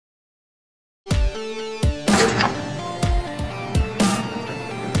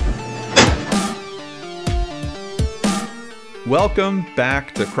Welcome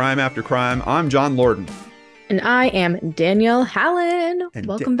back to Crime After Crime. I'm John Lordan. And I am Danelle Hallan. And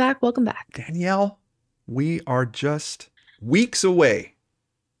welcome back. Welcome back. Danielle, we are just weeks away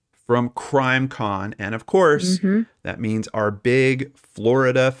from Crime Con. And of course, that means our big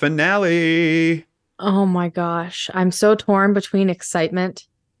Florida finale. Oh my gosh. I'm so torn between excitement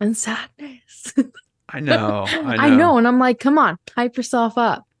and sadness. I know. I know. And I'm like, come on, hype yourself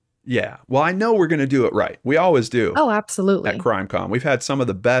up. Yeah. Well, I know we're going to do it right. We always do. Oh, absolutely. At Crime Con. We've had some of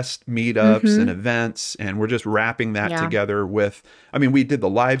the best meetups and events, and we're just wrapping that together with, I mean, we did the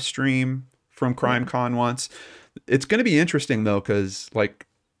live stream from Crime Con once. It's going to be interesting though, because like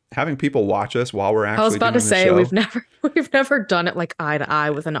having people watch us while we're actually doing the show. I was about to say, we've never done it like eye to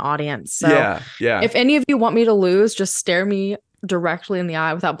eye with an audience. So yeah. If any of you want me to lose, just stare me directly in the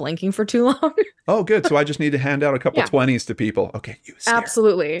eye without blinking for too long. Oh, good. So I just need to hand out a couple 20s to people. Okay, you stare.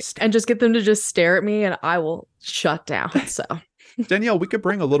 Absolutely. Stare. And just get them to just stare at me and I will shut down. So Danielle, we could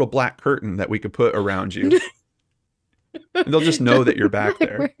bring a little black curtain that we could put around you. And they'll just know that you're back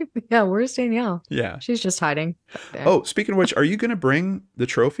there. Where's Danielle? Yeah. She's just hiding. Oh, speaking of which, are you going to bring the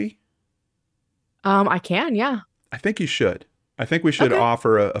trophy? I can, yeah. I think you should. I think we should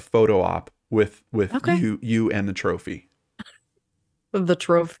offer a photo op with you and the trophy. The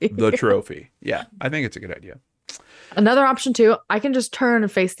trophy. The trophy. Yeah, I think it's a good idea. Another option too, I can just turn and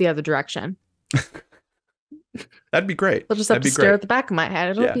face the other direction. That'd be great. I'll just have to stare at the back of my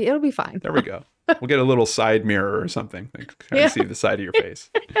head. It'll be fine. There we go. We'll get a little side mirror or something. Kind of see the side of your face.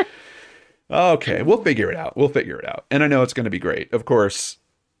 Okay, we'll figure it out. And I know it's going to be great. Of course,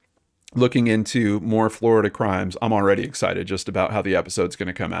 looking into more Florida crimes, I'm already excited just about how the episode's going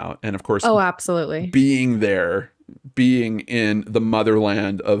to come out. And of course, absolutely. Being in the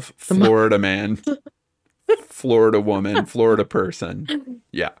motherland of Florida man, Florida woman, Florida person.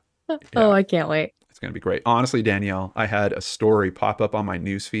 Yeah. Oh, I can't wait. It's going to be great. Honestly, Danielle, I had a story pop up on my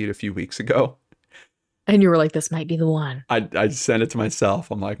newsfeed a few weeks ago. And you were like, this might be the one. I sent it to myself.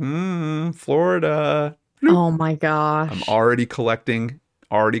 I'm like, Florida. Oh my gosh. I'm already collecting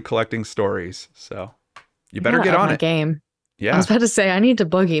stories. So you better get on it. Game. Yeah. I was about to say, I need to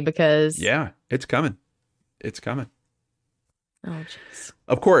boogie because. Yeah, it's coming. It's coming. Oh, jeez.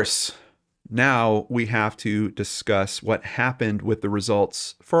 Of course, now we have to discuss what happened with the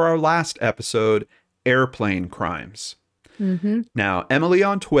results for our last episode, Airplane Crimes. Now, Emily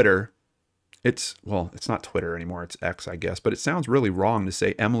on Twitter, it's not Twitter anymore. It's X, I guess. But it sounds really wrong to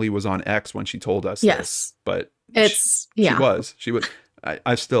say Emily was on X when she told us this. But she was.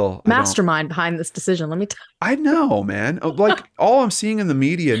 I still mastermind behind this decision. Let me tell you. I know, man. Like all I'm seeing in the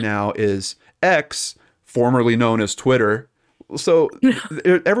media now is X, formerly known as Twitter. So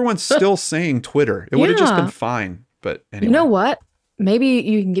everyone's still saying Twitter. It would have just been fine. But anyway. You know what? Maybe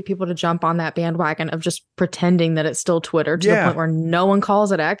you can get people to jump on that bandwagon of just pretending that it's still Twitter to the point where no one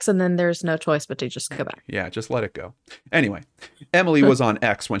calls it X, and then there's no choice but to just go back. Yeah, just let it go. Anyway, Emily was on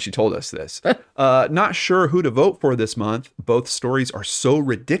X when she told us this. Not sure who to vote for this month. Both stories are so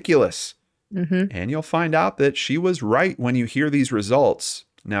ridiculous. And you'll find out that she was right when you hear these results.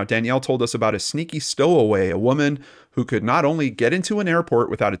 Now, Danielle told us about a sneaky stowaway, a woman who could not only get into an airport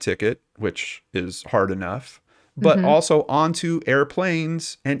without a ticket, which is hard enough, but also onto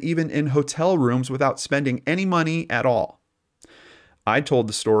airplanes and even in hotel rooms without spending any money at all. I told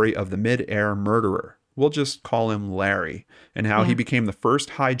the story of the mid-air murderer. We'll just call him Larry, and how he became the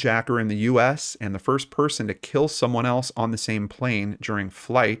first hijacker in the U.S. and the first person to kill someone else on the same plane during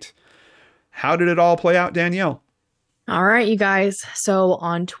flight. How did it all play out, Danielle? All right, you guys. So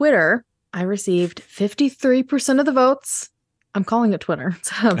on Twitter, I received 53% of the votes. I'm calling it Twitter.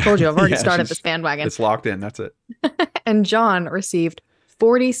 So I've told you, I've already started this bandwagon. It's locked in. That's it. And John received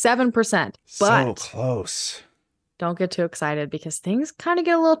 47%. But so close. Don't get too excited because things kind of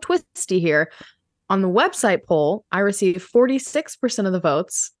get a little twisty here. On the website poll, I received 46% of the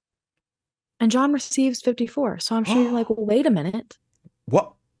votes. And John receives 54. So I'm sure you're like, well, wait a minute.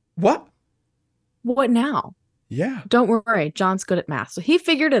 What? What now? Yeah. Don't worry. John's good at math. So he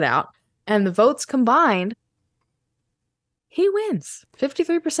figured it out. And the votes combined, he wins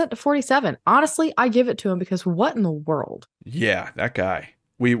 53% to 47. Honestly, I give it to him because what in the world? Yeah, that guy.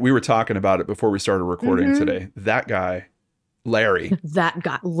 We were talking about it before we started recording today. That guy, Larry. That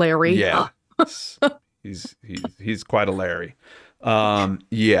guy, Larry. Yeah. he's quite a Larry.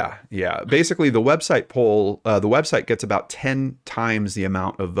 Yeah. Basically, the website poll, the website gets about 10 times the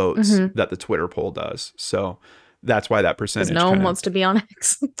amount of votes that the Twitter poll does. So that's why that percentage. No one wants to be on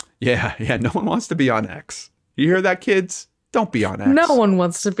X. Yeah. No one wants to be on X. You hear that, kids? Don't be on X. No one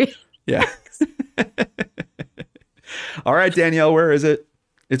wants to be. Yeah. All right, Danielle, where is it?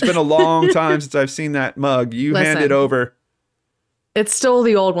 It's been a long time since I've seen that mug. You hand it over. It's still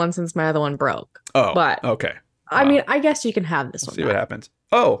the old one since my other one broke. Oh, But okay. I mean, I guess you can have this We'll one see back. what happens.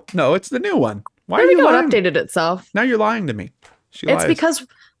 Oh, no, it's the new one. Why There are we you go. It lying? updated itself. Now you're lying to me. She It's lies. because,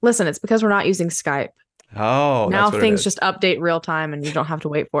 listen, it's because we're not using Skype. Oh, Now that's what it things is. just update real time and you don't have to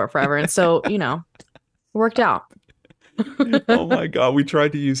wait for it forever. And so, it worked out. Oh my God. We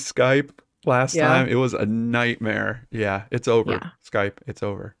tried to use Skype last Yeah. time. It was a nightmare. Yeah, it's over. Yeah. Skype, it's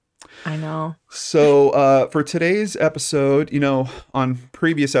over. I know. So, for today's episode, on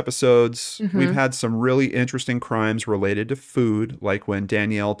previous episodes, we've had some really interesting crimes related to food, like when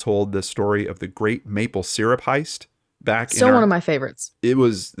Danielle told the story of the Great Maple Syrup Heist back Still one of my favorites. that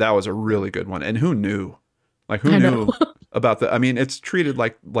was a really good one. And who knew? Like, who I knew know. about I mean, it's treated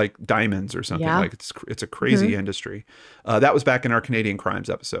like diamonds or something. Yeah. Like it's a crazy industry. That was back in our Canadian crimes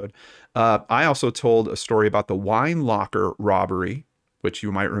episode. I also told a story about the wine locker robbery, which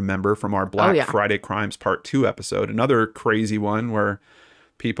you might remember from our Black Friday Crimes Part 2 episode. Another crazy one where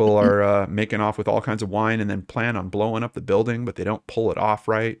people are making off with all kinds of wine and then plan on blowing up the building, but they don't pull it off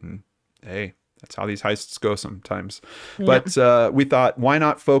right. And hey, that's how these heists go sometimes. Yeah. But we thought, why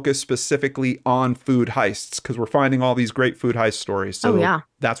not focus specifically on food heists? Because we're finding all these great food heist stories. So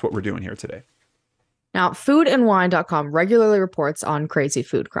that's what we're doing here today. Now, foodandwine.com regularly reports on crazy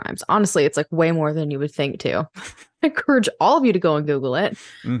food crimes. Honestly, it's like way more than you would think too. I encourage all of you to go and Google it.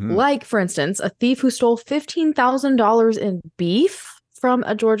 Like, for instance, a thief who stole $15,000 in beef from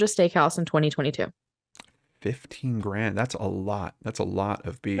a Georgia steakhouse in 2022. 15 grand. That's a lot. That's a lot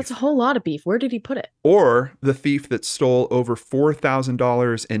of beef. That's a whole lot of beef. Where did he put it? Or the thief that stole over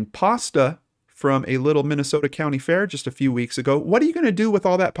 $4,000 in pasta from a little Minnesota county fair just a few weeks ago. What are you going to do with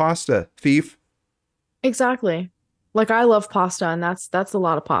all that pasta, thief? Exactly. Like, I love pasta, and that's a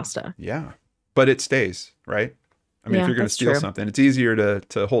lot of pasta. Yeah. But it stays, right? I mean, if you're going to steal something, it's easier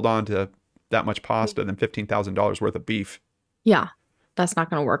to hold on to that much pasta than $15,000 worth of beef. Yeah. That's not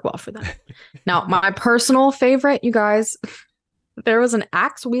going to work well for them. Now, my personal favorite, you guys, there was an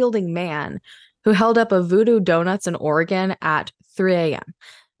axe-wielding man who held up a Voodoo Donuts in Oregon at 3 a.m.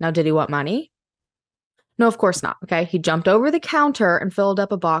 Now, did he want money? No, of course not. Okay. He jumped over the counter and filled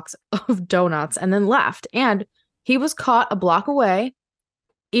up a box of donuts and then left. And he was caught a block away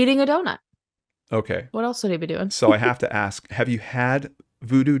eating a donut. Okay. What else would he be doing? So I have to ask, have you had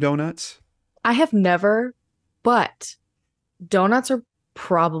Voodoo Donuts? I have never, but donuts are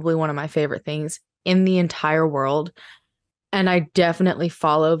probably one of my favorite things in the entire world. And I definitely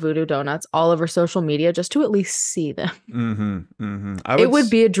follow Voodoo Donuts all over social media just to at least see them. It would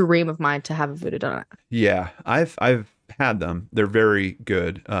be a dream of mine to have a Voodoo Donut. Yeah, I've had them. They're very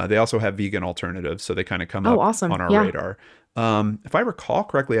good. They also have vegan alternatives, so they kind of come up awesome. on our radar. If I recall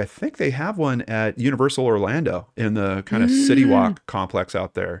correctly, I think they have one at Universal Orlando in the kind of City Walk complex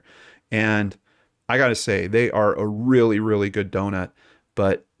out there. And I got to say, they are a really, really good donut.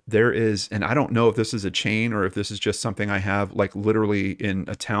 But there is, and I don't know if this is a chain or if this is just something I have like literally in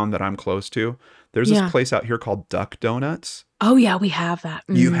a town that I'm close to. There's this place out here called Duck Donuts. Oh yeah, we have that.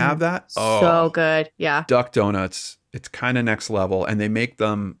 You have that? Oh, so good. Yeah. Duck Donuts. It's kind of next level, and they make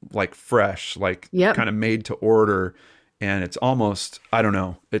them like fresh, like kind of made to order. And it's almost, I don't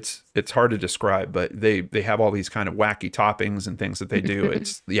know, it's hard to describe, but they have all these kind of wacky toppings and things that they do.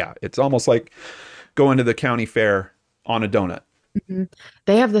 It's almost like going to the county fair on a donut.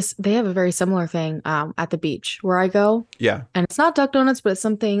 They have a very similar thing at the beach where I go. Yeah. And it's not Duck Donuts, but it's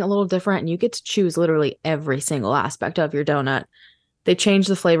something a little different. And you get to choose literally every single aspect of your donut. They change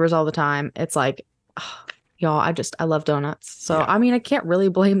the flavors all the time. It's like, y'all, I love donuts. So, I mean, I can't really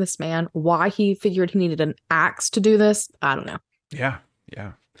blame this man. Why he figured he needed an axe to do this, I don't know. Yeah.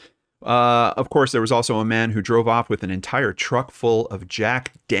 Yeah. Of course, there was also a man who drove off with an entire truck full of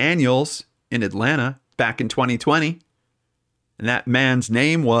Jack Daniels in Atlanta back in 2020. And that man's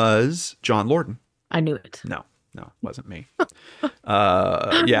name was John Lordan. I knew it. No, it wasn't me.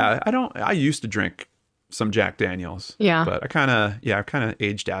 I used to drink some Jack Daniels. Yeah. But I kind of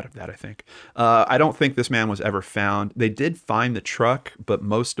aged out of that, I think. I don't think this man was ever found. They did find the truck, but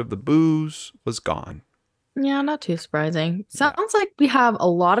most of the booze was gone. Yeah, not too surprising. Sounds like we have a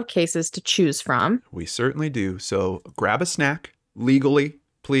lot of cases to choose from. We certainly do. So grab a snack legally,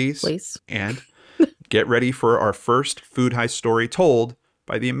 please. And get ready for our first food heist story told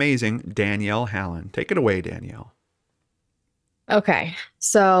by the amazing Danelle Hallan. Take it away, Danielle. Okay,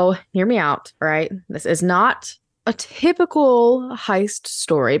 so hear me out, all right? This is not a typical heist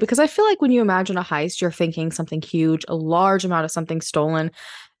story because I feel like when you imagine a heist, you're thinking something huge, a large amount of something stolen.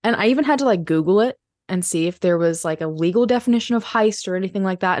 And I even had to like Google it and see if there was like a legal definition of heist or anything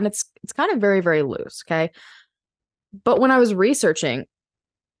like that. And it's kind of very, very loose, okay? But when I was researching,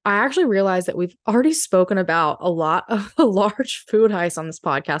 I actually realized that we've already spoken about a lot of the large food heists on this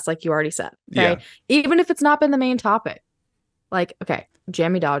podcast, like you already said. Okay. Yeah. Even if it's not been the main topic. Like, okay,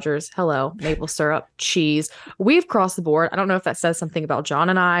 Jammy Dodgers, hello, maple syrup, cheese. We've crossed the board. I don't know if that says something about John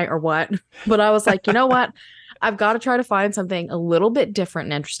and I or what, but I was like, you know what? I've got to try to find something a little bit different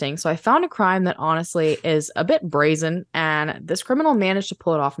and interesting. So I found a crime that honestly is a bit brazen, and this criminal managed to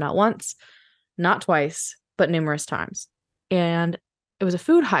pull it off not once, not twice, but numerous times. And it was a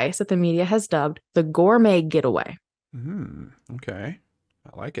food heist that the media has dubbed the gourmet getaway. Okay.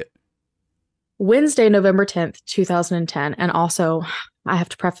 I like it. Wednesday, November 10th, 2010. And also, I have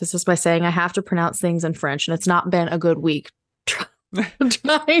to preface this by saying I have to pronounce things in French, and it's not been a good week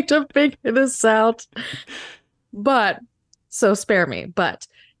trying to figure this out. But, so spare me. But,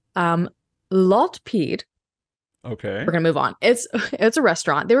 Lot Pied. Okay. We're gonna move on. It's a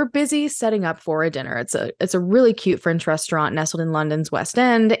restaurant. They were busy setting up for a dinner. It's a really cute French restaurant nestled in London's West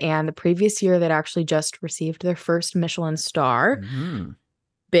End. And the previous year, they'd actually just received their first Michelin star.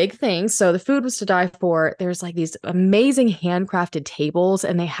 Big things. So the food was to die for. There's like these amazing handcrafted tables,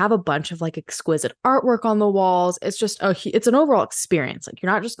 and they have a bunch of like exquisite artwork on the walls. It's just it's an overall experience. Like,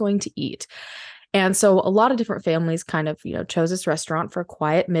 you're not just going to eat. And so a lot of different families kind of, chose this restaurant for a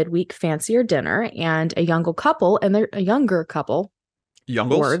quiet midweek fancier dinner, and a younger couple, the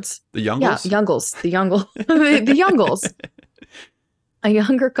Youngles? words. The Youngles? Yeah, the Youngles. A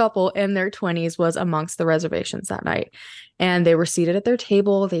younger couple in their 20s was amongst the reservations that night. And they were seated at their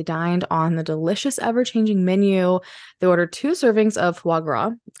table. They dined on the delicious, ever-changing menu. They ordered 2 servings of foie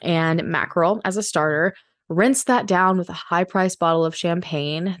gras and mackerel as a starter, rinsed that down with a high-priced bottle of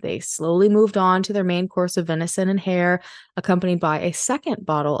champagne. They slowly moved on to their main course of venison and hare, accompanied by a second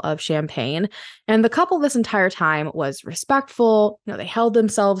bottle of champagne. And the couple this entire time was respectful. They held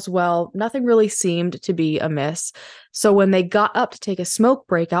themselves well. Nothing really seemed to be amiss. So when they got up to take a smoke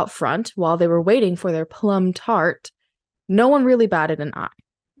break out front while they were waiting for their plum tart, no one really batted an eye.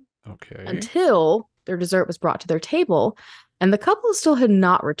 Okay. Until their dessert was brought to their table, and the couple still had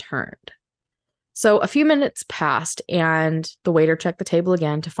not returned. So a few minutes passed, and the waiter checked the table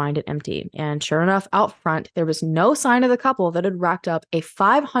again to find it empty. And sure enough, out front, there was no sign of the couple that had racked up a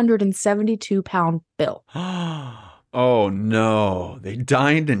 572-pound bill. Oh, no. They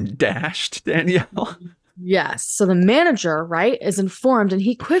dined and dashed, Danielle? Yes. So the manager, right, is informed, and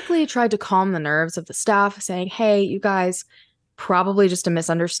he quickly tried to calm the nerves of the staff, saying, hey, you guys, probably just a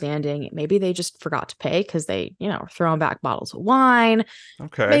misunderstanding. Maybe they just forgot to pay because they, were throwing back bottles of wine.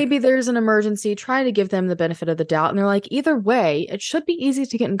 Okay. Maybe there's an emergency. Try to give them the benefit of the doubt. And they're like, either way, it should be easy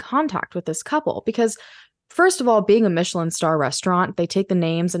to get in contact with this couple because, first of all, being a Michelin star restaurant, they take the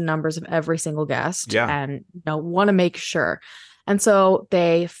names and numbers of every single guest and want to make sure. And so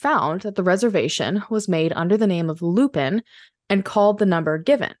they found that the reservation was made under the name of Lupin and called the number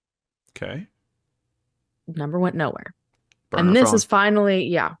given. Okay. Number went nowhere. Burner and this phone. is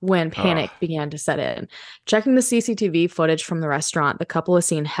finally, when panic began to set in. Checking the CCTV footage from the restaurant, the couple is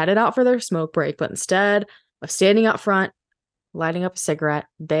seen headed out for their smoke break, but instead of standing up front, lighting up a cigarette,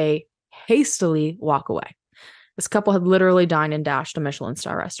 they hastily walk away. This couple had literally dined and dashed a Michelin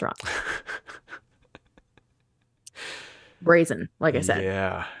star restaurant. Brazen, like I said.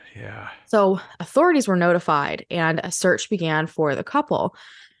 Yeah. So authorities were notified, and a search began for the couple.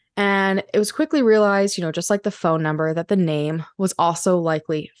 And it was quickly realized, just like the phone number, that the name was also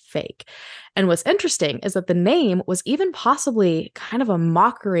likely fake. And what's interesting is that the name was even possibly kind of a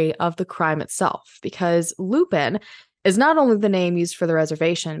mockery of the crime itself, because Lupin is not only the name used for the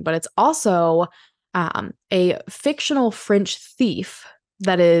reservation, but it's also a fictional French thief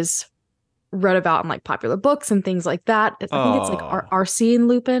that is read about in like popular books and things like that. I think it's like Arsène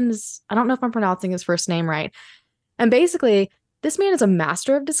Lupin. I don't know if I'm pronouncing his first name right. And basically, this man is a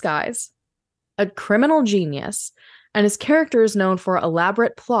master of disguise, a criminal genius, and his character is known for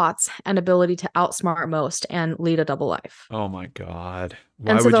elaborate plots and ability to outsmart most and lead a double life. Oh my God.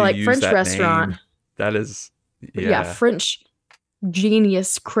 Why and so would they're you like use French that restaurant. Name? That is, French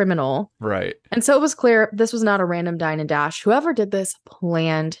genius criminal. Right. And so it was clear this was not a random dine and dash. Whoever did this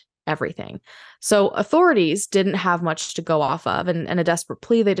planned everything. So authorities didn't have much to go off of. And in a desperate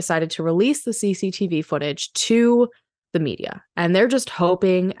plea, they decided to release the CCTV footage to the media. And they're just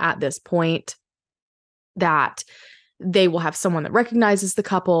hoping at this point that they will have someone that recognizes the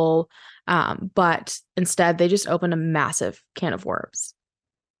couple. But instead, they just opened a massive can of worms.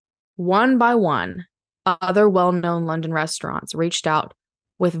 One by one, other well-known London restaurants reached out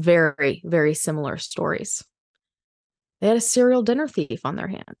with very, very similar stories. They had a serial dinner thief on their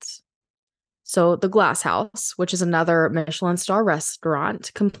hands. So the Glass House, which is another Michelin star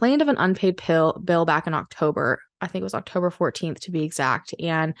restaurant, complained of an unpaid bill back in October I think it was October 14th to be exact,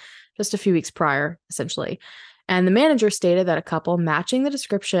 and just a few weeks prior, essentially. And the manager stated that a couple matching the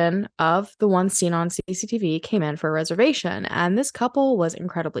description of the one seen on CCTV came in for a reservation. And this couple was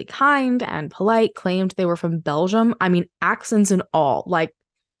incredibly kind and polite, claimed they were from Belgium. I mean, accents and all, like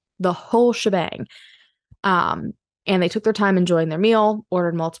the whole shebang. And they took their time enjoying their meal,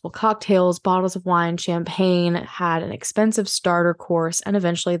 ordered multiple cocktails, bottles of wine, champagne, had an expensive starter course, and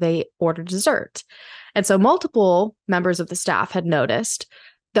eventually they ordered dessert. And so multiple members of the staff had noticed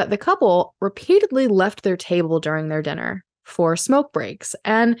that the couple repeatedly left their table during their dinner for smoke breaks.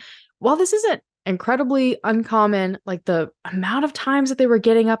 And while this isn't incredibly uncommon, like the amount of times that they were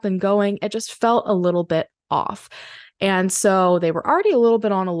getting up and going, it just felt a little bit off. And so they were already a little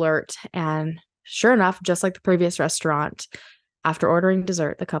bit on alert. And sure enough, just like the previous restaurant, after ordering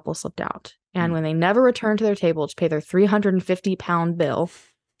dessert, the couple slipped out. And when they never returned to their table to pay their 350-pound bill,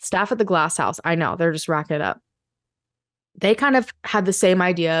 staff at the Glass House, I know, they're just racking it up. They kind of had the same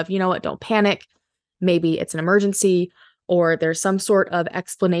idea of, you know what, don't panic. Maybe it's an emergency or there's some sort of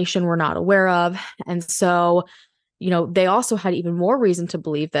explanation we're not aware of. And so, you know, they also had even more reason to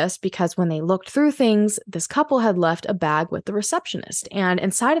believe this because when they looked through things, this couple had left a bag with the receptionist. And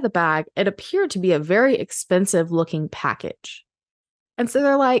inside of the bag, it appeared to be a very expensive looking package. And so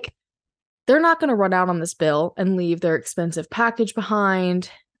they're like, they're not going to run out on this bill and leave their expensive package behind.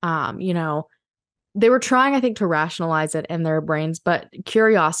 You know, they were trying, I think, to rationalize it in their brains, but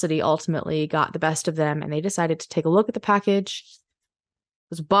curiosity ultimately got the best of them. And they decided to take a look at the package. It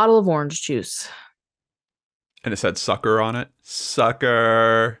was a bottle of orange juice. And it said sucker on it.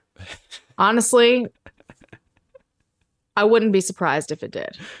 Sucker. Honestly, I wouldn't be surprised if it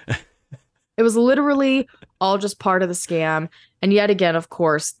did. It was literally all just part of the scam. And yet again, of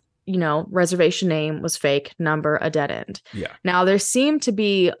course, you know, reservation name was fake, number a dead end. Yeah. Now, there seemed to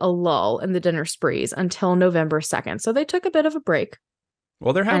be a lull in the dinner sprees until November 2nd. So they took a bit of a break.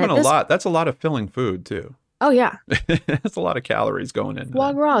 Well, they're having a lot. That's a lot of filling food, too. Oh, yeah. That's a lot of calories going in.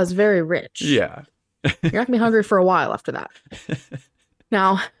 Foie gras is very rich. Yeah. You're going to be hungry for a while after that.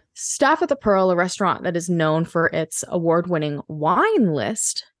 Now, staff at the Pearl, a restaurant that is known for its award-winning wine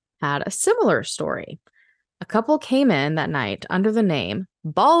list, had a similar story. A couple came in that night under the name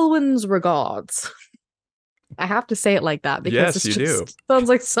Baldwin's Regards. I have to say it like that because yes, it you just do. sounds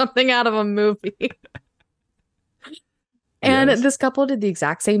like something out of a movie. And Yes. this couple did the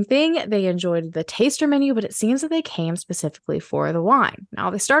exact same thing. They enjoyed the taster menu, but it seems that they came specifically for the wine.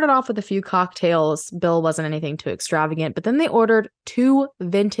 Now, they started off with a few cocktails. Bill wasn't anything too extravagant, but then they ordered 2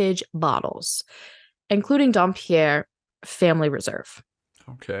 vintage bottles, including Dompierre Family Reserve.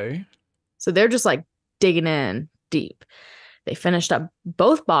 Okay. So they're just like digging in deep. They finished up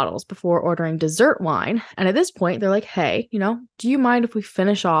both bottles before ordering dessert wine. And at this point, they're like, hey, you know, do you mind if we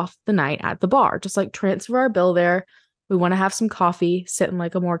finish off the night at the bar? Just like transfer our bill there. We want to have some coffee, sit in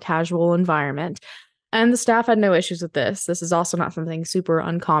like a more casual environment. And the staff had no issues with this. This is also not something super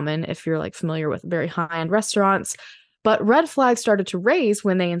uncommon if you're like familiar with very high-end restaurants. But red flags started to raise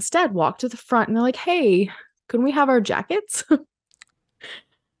when they instead walked to the front and they're like, hey, can we have our jackets?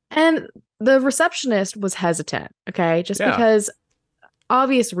 And the receptionist was hesitant, okay? Just because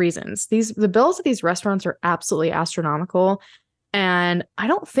obvious reasons. The bills at these restaurants are absolutely astronomical. And I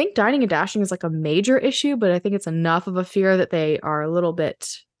don't think dining and dashing is like a major issue, but I think it's enough of a fear that they are a little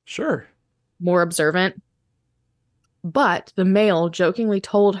bit more observant. But the male jokingly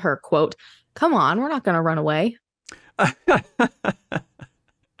told her, quote, come on, we're not going to run away.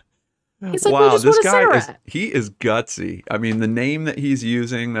 He's like, wow, we this just guy is gutsy. I mean, the name that he's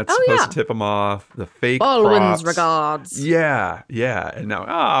using that's supposed to tip him off, the fake Baldwin's props. Regards. Yeah. And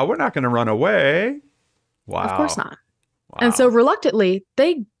now, we're not going to run away. Wow. Of course not. Wow. And so reluctantly,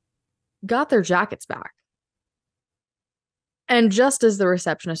 they got their jackets back. And just as the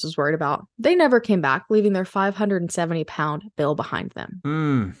receptionist was worried about, they never came back, leaving their 570-pound bill behind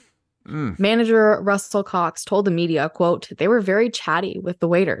them. Manager Russell Cox told the media, quote, they were very chatty with the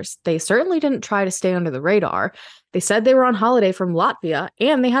waiters. They certainly didn't try to stay under the radar. They said they were on holiday from Latvia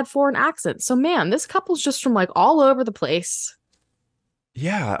and they had foreign accents. So, man, this couple's just from like all over the place.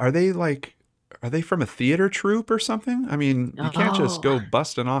 Yeah. Are they from a theater troupe or something? I mean, you can't just go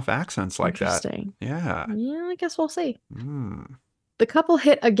busting off accents like that. Yeah. Yeah, I guess we'll see. The couple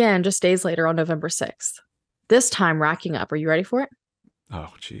hit again just days later on November 6th. This time racking up. Are you ready for it?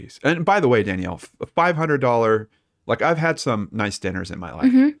 Oh, geez. And by the way, Danielle, a $500, like I've had some nice dinners in my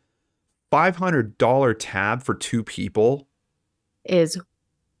life. $500 tab for 2 people is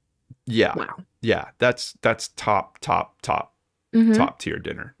wow. Yeah, that's top tier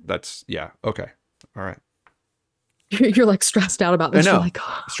dinner. That's okay. All right. You're like stressed out about this. I know. You're like,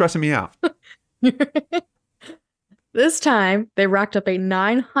 stressing me out. This time, they racked up a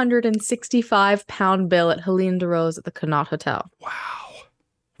 965-pound bill at Helene de Rose at the Connaught Hotel. Wow.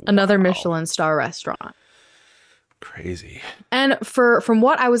 Another Michelin star restaurant. Crazy. And from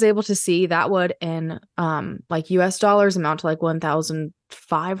what I was able to see, that would in like US dollars amount to like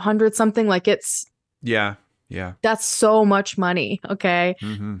 1,500 something. Like it's Yeah. That's so much money. Okay.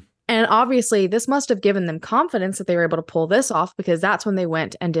 Mm-hmm. And obviously, this must have given them confidence that they were able to pull this off, because that's when they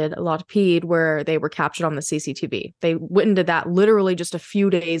went and did a lot of Pede, where they were captured on the CCTV. They went and did that literally just a few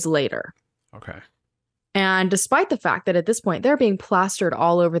days later. Okay. And despite the fact that at this point they're being plastered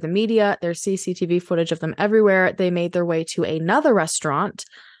all over the media, there's CCTV footage of them everywhere, they made their way to another restaurant,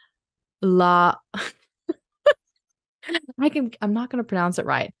 La. I'm not going to pronounce it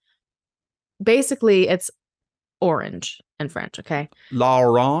right. Basically, it's orange in French, okay?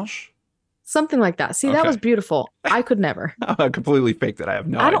 L'Orange? Something like that. See, that was beautiful. I could never. I completely faked it. I have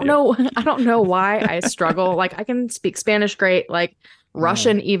no idea. I don't know why I struggle. Like, I can speak Spanish great, like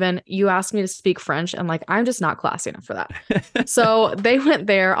Russian even. You ask me to speak French, and like, I'm just not classy enough for that. So they went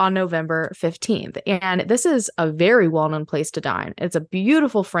there on November 15th. And this is a very well-known place to dine. It's a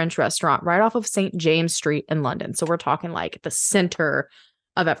beautiful French restaurant right off of St. James Street in London. So we're talking like the center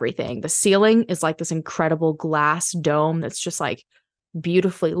of everything. The ceiling is like this incredible glass dome that's just like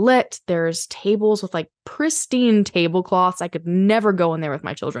beautifully lit. There's tables with like pristine tablecloths. I could never go in there with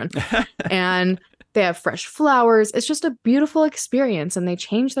my children. And they have fresh flowers. It's just a beautiful experience. And they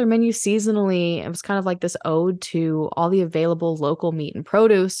changed their menu seasonally. It was kind of like this ode to all the available local meat and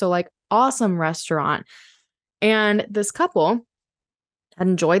produce. So like, awesome restaurant. And this couple had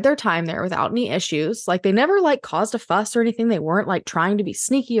enjoyed their time there without any issues. Like, they never like caused a fuss or anything. They weren't like trying to be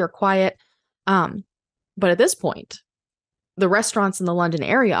sneaky or quiet. But at this point, the restaurants in the London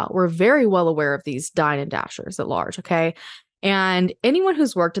area were very well aware of these dine and dashers at large. Okay. And anyone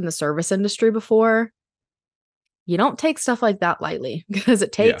who's worked in the service industry before, you don't take stuff like that lightly, because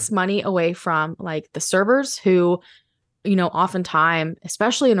it takes money away from like the servers who, you know, oftentimes,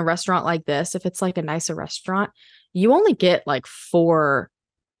 especially in a restaurant like this, if it's like a nicer restaurant, you only get like 4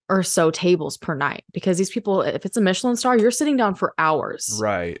 or so tables per night, because these people, if it's a Michelin star, you're sitting down for hours.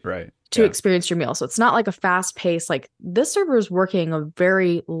 Right. To experience your meal. So it's not like a fast pace. Like, this server is working a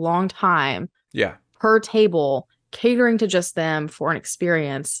very long time per table, catering to just them for an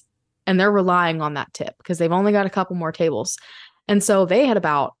experience. And they're relying on that tip because they've only got a couple more tables. And so they had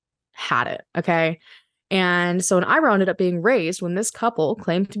about had it. Okay. And so an eyebrow ended up being raised when this couple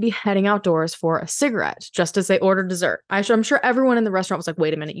claimed to be heading outdoors for a cigarette just as they ordered dessert. I'm sure everyone in the restaurant was like,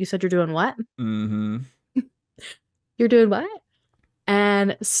 wait a minute, you said you're doing what? Mm-hmm. You're doing what?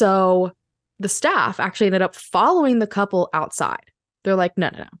 And so the staff actually ended up following the couple outside. They're like,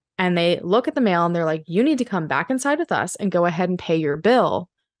 no. And they look at the mail and they're like, you need to come back inside with us and go ahead and pay your bill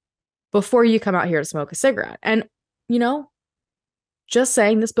before you come out here to smoke a cigarette. And, you know, just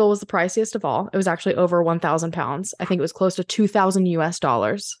saying, this bill was the priciest of all. It was actually over 1,000 pounds. I think it was close to 2,000 US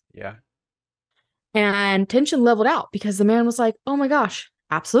dollars. Yeah. And tension leveled out because the man was like, oh my gosh,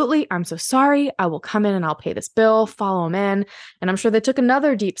 absolutely. I'm so sorry. I will come in and I'll pay this bill, follow him in. And I'm sure they took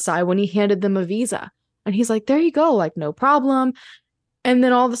another deep sigh when he handed them a visa. And he's like, there you go. Like, no problem. And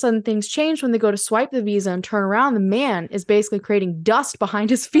then all of a sudden things change when they go to swipe the visa and turn around. The man is basically creating dust behind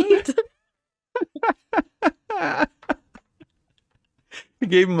his feet. He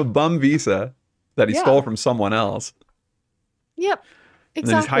gave him a bum visa that he stole from someone else. Yep. Exactly. And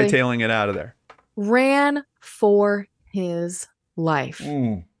then he's hightailing it out of there. Ran for his life.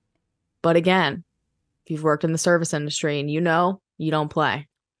 But again, if you've worked in the service industry and you know, you don't play.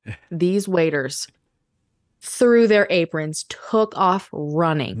 These waiters threw their aprons, took off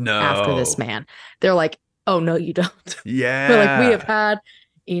running after this man. They're like, oh, no, you don't. Yeah. They're like, we have had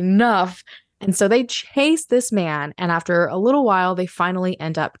enough. And so they chase this man. And after a little while, they finally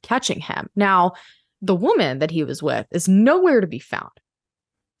end up catching him. Now, the woman that he was with is nowhere to be found.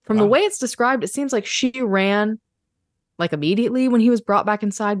 From the way it's described, it seems like she ran like immediately when he was brought back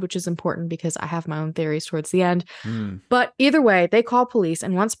inside, which is important because I have my own theories towards the end. But either way, they call police.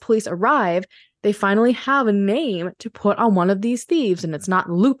 And once police arrive, they finally have a name to put on one of these thieves. And it's not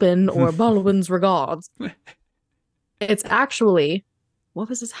Lupin or Baldwin's Regards. It's actually, what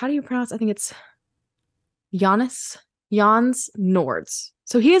was this? How do you pronounce? I think it's Jans Nords.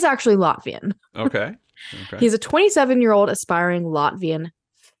 So he is actually Latvian. Okay. He's a 27-year-old aspiring Latvian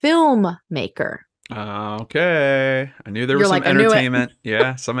filmmaker. Okay. I knew there was some entertainment.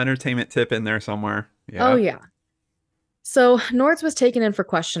 Yeah, some entertainment tip in there somewhere. Yeah. Oh, yeah. So Nords was taken in for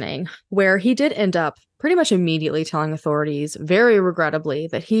questioning, where he did end up pretty much immediately telling authorities, very regrettably,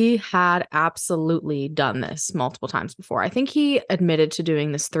 that he had absolutely done this multiple times before. I think he admitted to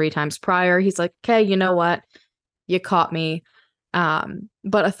doing this 3 times prior. He's like, okay, you know what? you caught me.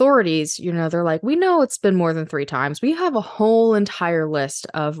 But authorities, they're like, we know it's been more than 3 times. We have a whole entire list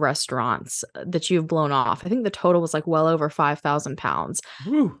of restaurants that you've blown off. I think the total was like well over 5,000 pounds.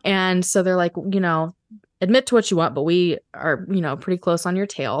 Woo. And so they're like, admit to what you want, but we are, pretty close on your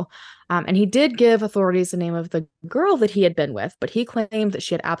tail. And he did give authorities the name of the girl that he had been with, but he claimed that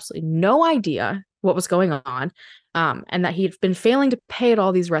she had absolutely no idea what was going on, and that he'd been failing to pay at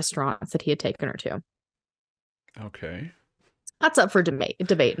all these restaurants that he had taken her to. Okay. That's up for debate,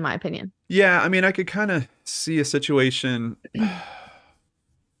 in my opinion. Yeah, I mean, I could kind of see a situation, I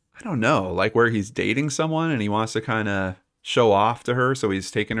don't know, like where he's dating someone and he wants to kind of show off to her, so he's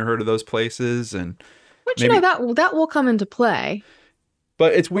taking her to those places, and Which, maybe that will come into play.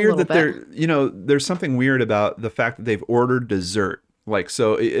 But it's weird that bit. there's something weird about the fact that they've ordered dessert. Like,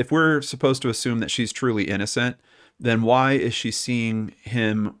 so if we're supposed to assume that she's truly innocent, then why is she seeing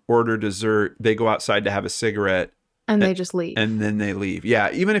him order dessert? They go outside to have a cigarette, and they just leave. And then they leave. Yeah,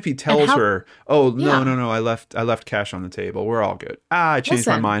 even if he tells her, "Oh, no, I left cash on the table. We're all good. I changed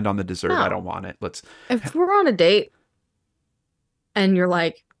my mind on the dessert. No. I don't want it. Let's." If we're on a date and you're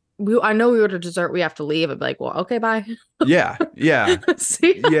like, I know we ordered dessert, we have to leave. I'd be like, well, okay, bye. Yeah.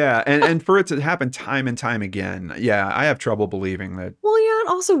 See? Yeah. And for it to happen time and time again, yeah, I have trouble believing that. Well, yeah, and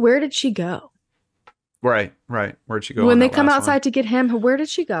also, where did she go? Right. Where'd she go? When they come outside to get him, where did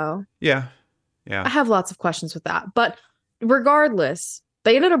she go? Yeah. I have lots of questions with that. But regardless,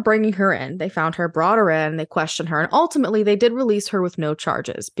 they ended up bringing her in. They found her, brought her in, they questioned her, and ultimately they did release her with no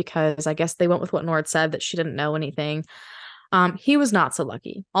charges, because I guess they went with what Nord said, that she didn't know anything. He was not so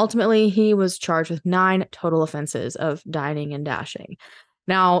lucky. Ultimately, he was charged with 9 total offenses of dining and dashing.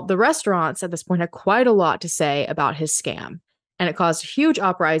 Now, the restaurants at this point had quite a lot to say about his scam, and it caused a huge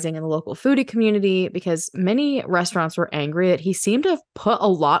uprising in the local foodie community, because many restaurants were angry that he seemed to have put a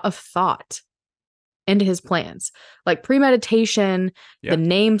lot of thought into his plans, like premeditation, the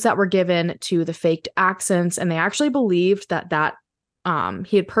names that were given to the faked accents, and they actually believed that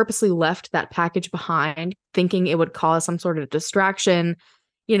he had purposely left that package behind, thinking it would cause some sort of distraction.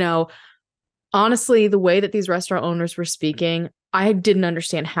 Honestly, the way that these restaurant owners were speaking, I didn't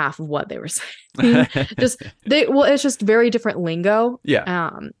understand half of what they were saying. It's just very different lingo.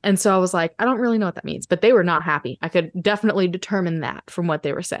 Yeah. And so I was like, I don't really know what that means, but they were not happy. I could definitely determine that from what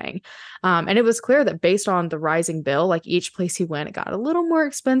they were saying. And it was clear that based on the rising bill, like each place he went, it got a little more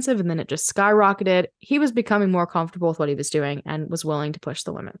expensive, and then it just skyrocketed. He was becoming more comfortable with what he was doing and was willing to push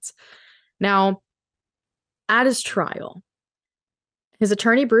the limits. Now, at his trial, his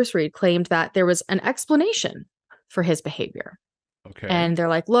attorney, Bruce Reed, claimed that there was an explanation for his behavior. Okay. And they're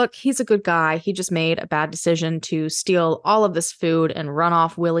like, look, he's a good guy. He just made a bad decision to steal all of this food and run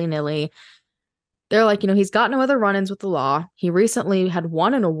off willy-nilly. They're like, he's got no other run-ins with the law. He recently had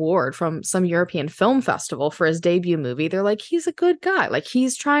won an award from some European film festival for his debut movie. They're like, he's a good guy. Like,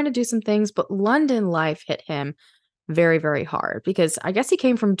 he's trying to do some things, but London life hit him very, very hard, because I guess he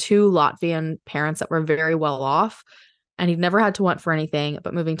came from 2 Latvian parents that were very well off, and he'd never had to want for anything,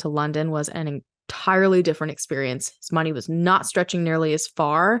 but moving to London was an entirely different experience. His money was not stretching nearly as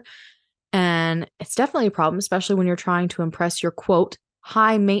far, and it's definitely a problem, especially when you're trying to impress your, quote,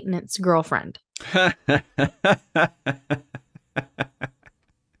 high maintenance girlfriend.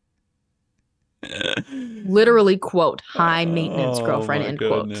 Literally, quote, high maintenance girlfriend, end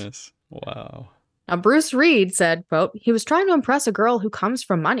quote. Wow. Now, Bruce Reed said, quote, he was trying to impress a girl who comes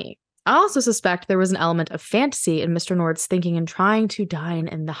from money. I also suspect there was an element of fantasy in Mr. Nord's thinking in trying to dine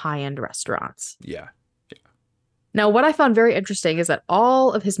in the high-end restaurants. Yeah. Now, what I found very interesting is that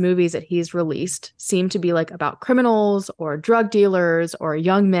all of his movies that he's released seem to be like about criminals or drug dealers or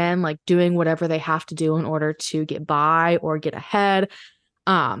young men, like doing whatever they have to do in order to get by or get ahead.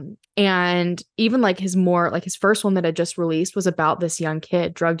 And even like his first one that I just released was about this young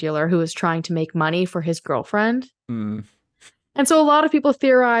kid drug dealer who was trying to make money for his girlfriend. Mm. And so a lot of people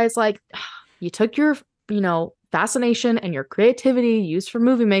theorize, like, you took your, fascination and your creativity used for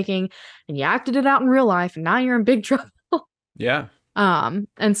movie making, and you acted it out in real life, and now you're in big trouble. Yeah.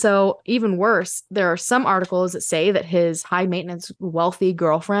 And so even worse, there are some articles that say that his high maintenance, wealthy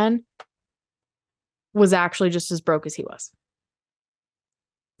girlfriend was actually just as broke as he was.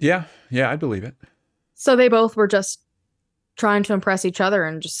 Yeah. I believe it. So they both were just trying to impress each other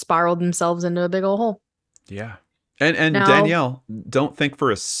and just spiraled themselves into a big old hole. Yeah. And now, Danielle, don't think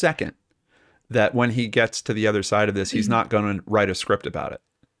for a second that when he gets to the other side of this, he's not going to write a script about it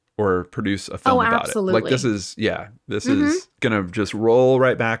or produce a film about absolutely. it. Like, this is going to just roll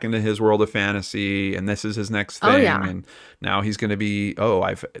right back into his world of fantasy, and this is his next thing. Oh, yeah. And now he's going to be,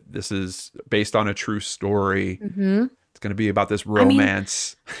 this is based on a true story. Mm-hmm. It's going to be about this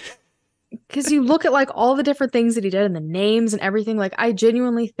romance. Because you look at like all the different things that he did and the names and everything. Like I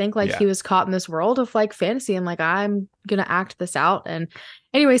genuinely think like he Yeah. was caught in this world of like fantasy and like I'm gonna act this out. And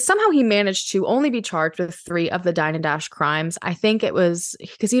anyway, somehow he managed to only be charged with 3 of the dine and dash crimes. I think it was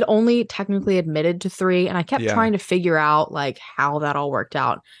because he'd only technically admitted to 3, and I kept Yeah. trying to figure out like how that all worked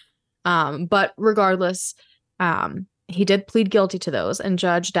out. But regardless, he did plead guilty to those, and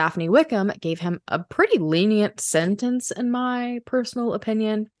Judge Daphne Wickham gave him a pretty lenient sentence, in my personal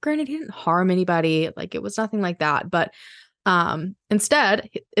opinion. Granted, he didn't harm anybody, like it was nothing like that, but instead,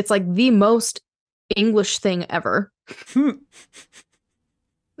 it's like the most English thing ever.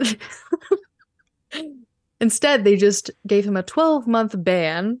 Instead, they just gave him a 12-month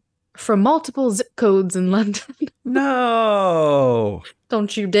ban from multiple zip codes in London. No.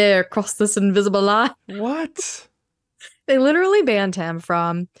 Don't you dare cross this invisible line. What? They literally banned him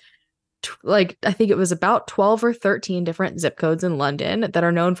from like I think it was about 12 or 13 different zip codes in London that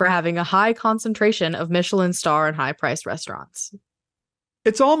are known for having a high concentration of Michelin star and high-priced restaurants.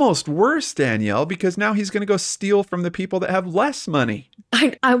 It's almost worse, Danielle, because now he's going to go steal from the people that have less money.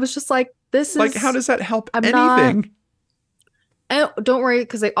 I was just like, this is like, how does that help I'm anything? Don't worry,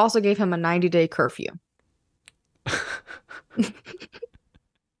 because they also gave him a 90-day curfew.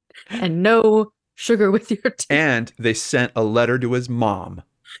 And no sugar with your tea. And they sent a letter to his mom.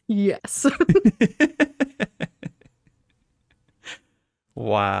 Yes.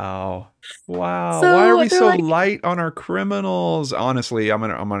 Wow. Wow. So why are we so like, light on our criminals? Honestly, I'm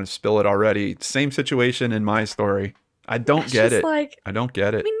gonna spill it already. Same situation in my story. I don't get it. Like, I don't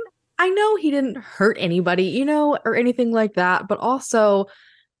get it. I mean, I know he didn't hurt anybody, you know, or anything like that, but also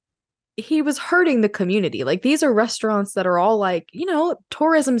he was hurting the community. Like these are restaurants that are all like, you know,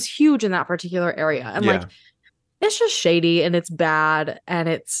 tourism's huge in that particular area. And like it's just shady and it's bad. And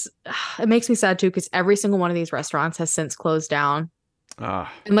it makes me sad too, because every single one of these restaurants has since closed down. And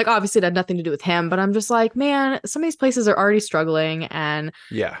like obviously it had nothing to do with him, but I'm just like, man, some of these places are already struggling and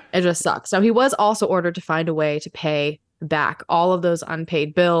it just sucks. Now he was also ordered to find a way to pay back all of those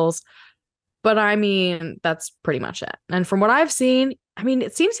unpaid bills. But I mean, that's pretty much it. And from what I've seen, I mean,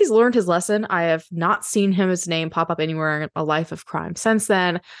 it seems he's learned his lesson. I have not seen his name pop up anywhere in a life of crime since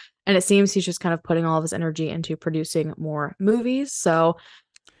then. And it seems he's just kind of putting all of his energy into producing more movies. So,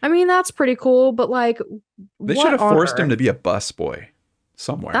 I mean, that's pretty cool. But like, they should have forced him to be a busboy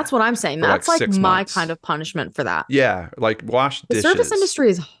somewhere. That's what I'm saying. That's like my kind of punishment for that. Yeah. Like wash dishes. The service industry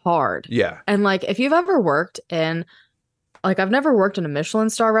is hard. Yeah. And like, if you've ever worked in, like, I've never worked in a Michelin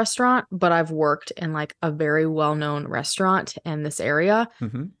star restaurant, but I've worked in like a very well-known restaurant in this area.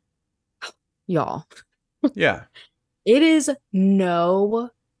 Mm-hmm. Y'all. Yeah. It is no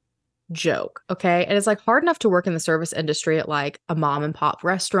joke. Okay. And it's like hard enough to work in the service industry at like a mom and pop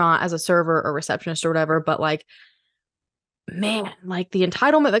restaurant as a server or receptionist or whatever. But like, man, like the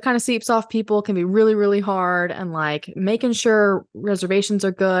entitlement that kind of seeps off people can be really, really hard. And like making sure reservations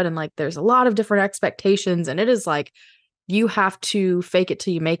are good. And like there's a lot of different expectations. And it is like, you have to fake it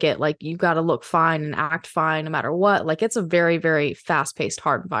till you make it. Like you got to look fine and act fine no matter what. Like it's a very, very fast-paced,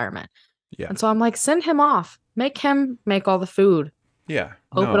 hard environment. Yeah. And so I'm like, send him off. Make him make all the food. Yeah.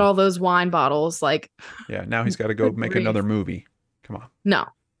 Open all those wine bottles. Like, yeah. Now he's got to go make another movie. Come on. No.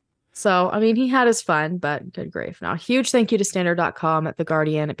 So, I mean, he had his fun, but good grief. Now, huge thank you to Standard.com, at The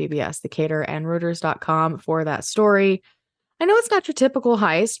Guardian, at BBS, The Cater, and Reuters.com for that story. I know it's not your typical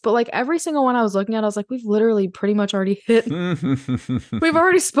heist, but like every single one I was looking at, I was like, we've literally pretty much already hit. We've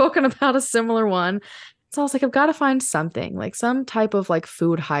already spoken about a similar one. So I was like, I've got to find something, like some type of like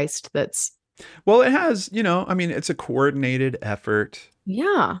food heist that's. Well, it has, you know, I mean, it's a coordinated effort.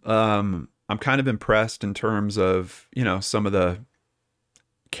 Yeah. I'm kind of impressed in terms of, you know, some of the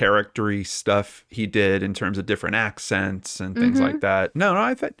charactery stuff he did in terms of different accents and things like that. No,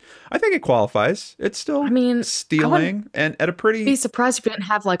 I think it qualifies. It's still, I mean, stealing and at a pretty. Be surprised if you didn't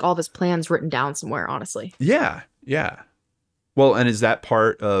have like all of his plans written down somewhere. Honestly. Yeah. Yeah. Well, and is that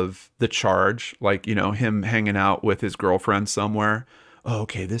part of the charge? Like, you know, him hanging out with his girlfriend somewhere. Oh,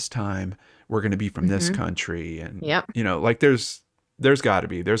 okay, this time we're going to be from this country, and you know, like there's got to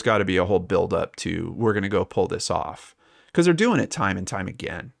be a whole build up to we're going to go pull this off. Because they're doing it time and time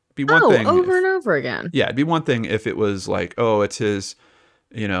again. It'd be one thing over and over again. Yeah, it'd be one thing if it was like, oh, it's his,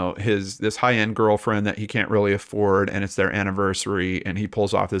 you know, this high-end girlfriend that he can't really afford, and it's their anniversary, and he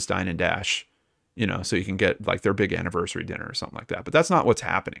pulls off this dine and dash, you know, so you can get like their big anniversary dinner or something like that. But that's not what's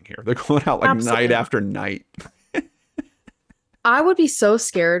happening here. They're going out like night after night. I would be so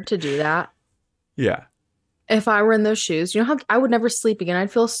scared to do that. Yeah. If I were in those shoes, you know how I would never sleep again.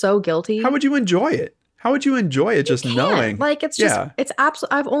 I'd feel so guilty. How would you enjoy it? How would you enjoy it just knowing? Like, it's just, it's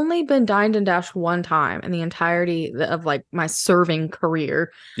absolutely, I've only been dined and dashed one time in the entirety of like my serving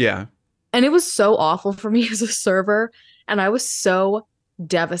career. Yeah. And it was so awful for me as a server. And I was so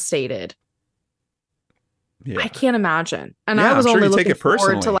devastated. Yeah. I can't imagine. And Yeah, I was I'm sure only you take looking it forward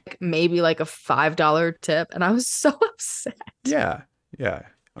to personally. like maybe like a $5 tip. And I was so upset. Yeah. Yeah.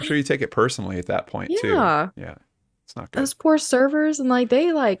 I'm sure you take it personally at that point too. Yeah. Yeah. It's not good. Those poor servers. And like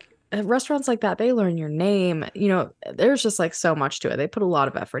they like at restaurants like that, they learn your name. You know, there's just like so much to it. They put a lot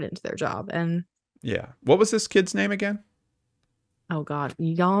of effort into their job. And Yeah. What was this kid's name again? oh God,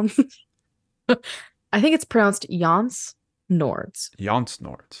 Jans. I think it's pronounced Jans Nords.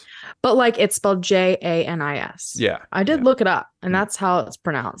 Jansnords. But like it's spelled Janis. Yeah. I did Yeah. look it up and that's how it's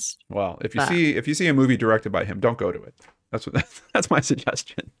pronounced. Well, if But you see a movie directed by him, don't go to it. That's my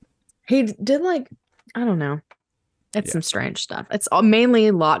suggestion. he did like, I don't know. It's Yeah. some strange stuff. It's all mainly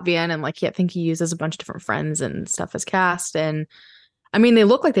Latvian and like I think he uses a bunch of different friends and stuff as cast. And I mean, they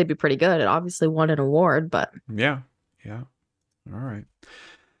look like they'd be pretty good. It obviously won an award, but Yeah. Yeah. All right.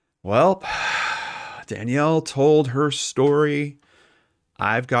 Well, Danielle told her story.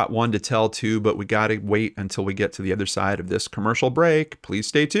 I've got one to tell too, but we got to wait until we get to the other side of this commercial break. Please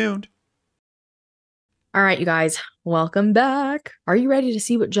stay tuned. all right, you guys, welcome back. Are you ready to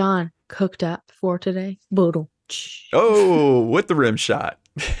see what John cooked up for today? Boodle. Oh, with the rim shot.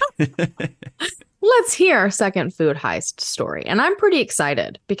 Let's hear our second food heist story. And I'm pretty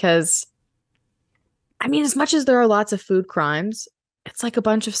excited because, I mean, as much as there are lots of food crimes, it's like a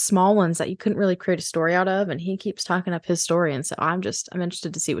bunch of small ones that you couldn't really create a story out of. And he keeps talking up his story. And so I'm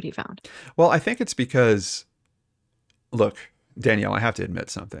interested to see what he found. Well, I think it's because, look, Danielle, I have to admit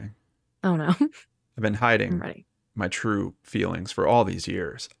something. Oh, no. I've been I'm hiding ready. my true feelings for all these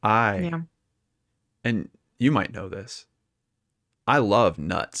years. Yeah. And you might know this, I love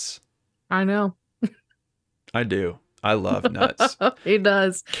nuts. I know. I do. I love nuts. He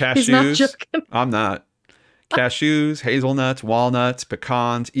does. Cashews. He's not joking. I'm not. Cashews, hazelnuts, walnuts,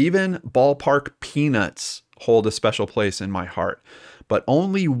 pecans, even ballpark peanuts hold a special place in my heart. But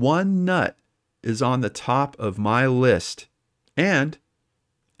only one nut is on the top of my list. And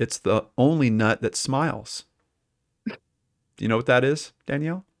it's the only nut that smiles. Do you know what that is,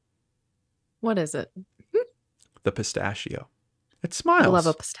 Danielle? What is it? The pistachio. It I smiles.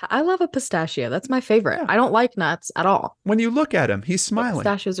 love a pistachio. That's my favorite. Yeah. I don't like nuts at all. When you look at him, he's But smiling.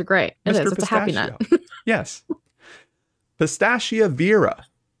 pistachios are great. It Mr. is. It's a happy nut. Yes. Pistachia Vera,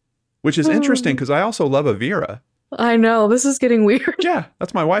 which is interesting because I also love a Vera. I know. This is getting weird. Yeah,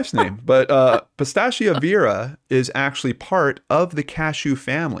 that's my wife's name. But Pistachia Vera is actually part of the cashew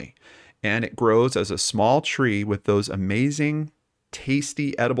family. And it grows as a small tree with those amazing,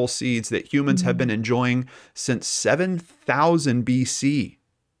 tasty, edible seeds that humans have been enjoying since 7,000 BC.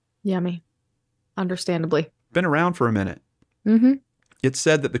 Yummy. Understandably. Been around for a minute. Mm-hmm. It's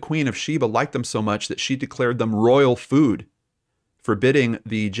said that the Queen of Sheba liked them so much that she declared them royal food, forbidding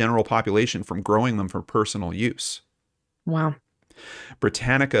the general population from growing them for personal use. Wow.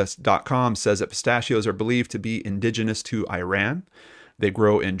 Britannica.com says that pistachios are believed to be indigenous to Iran. They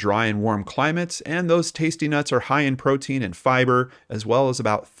grow in dry and warm climates, and those tasty nuts are high in protein and fiber, as well as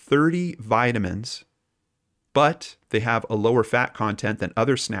about 30 vitamins. But they have a lower fat content than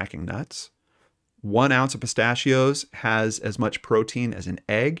other snacking nuts. 1 ounce of pistachios has as much protein as an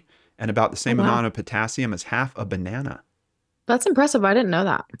egg and about the same amount of potassium as half a banana. That's impressive. I didn't know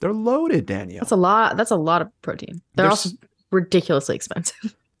that. They're loaded, Danielle. That's a lot. That's a lot of protein. They're also ridiculously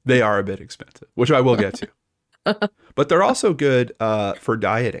expensive. They are a bit expensive, which I will get to. But they're also good for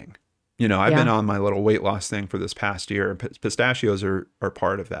dieting. You know, I've been on my little weight loss thing for this past year. Pistachios are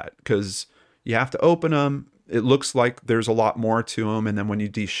part of that because you have to open them. It looks like there's a lot more to them. And then when you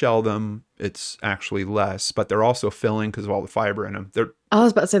deshell them, it's actually less. But they're also filling because of all the fiber in them. I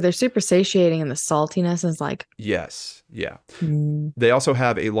was about to say they're super satiating and the saltiness is like. Yes. Yeah. They also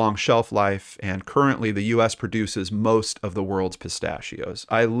have a long shelf life. And currently the U.S. produces most of the world's pistachios.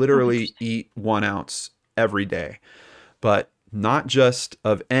 I literally eat 1 ounce every day. But not just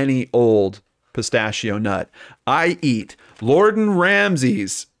of any old pistachio nut. I eat Lordan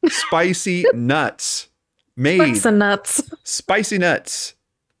Ramsay's spicy nuts. Spicy nuts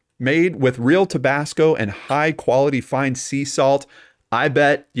made with real Tabasco and high quality fine sea salt. I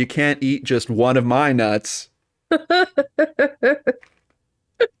bet you can't eat just one of my nuts.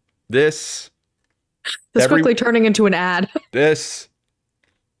 This quickly turning into an ad.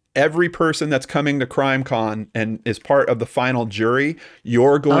 Every person that's coming to CrimeCon and is part of the final jury,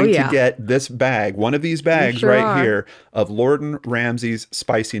 you're going to get this bag, one of these bags here of Lordan Ramsay's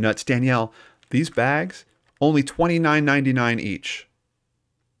spicy nuts. Danielle, these bags, only $29.99 each.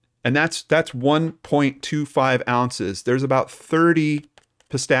 And that's 1.25 ounces. There's about 30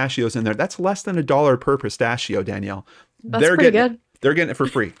 pistachios in there. That's less than $1 per pistachio, Danielle. That's pretty good. They're getting it for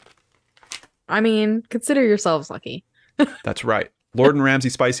free. I mean, consider yourselves lucky. That's right. Lordan Ramsay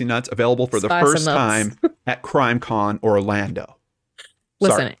spicy nuts available for the Spice and first nuts. time at CrimeCon Orlando.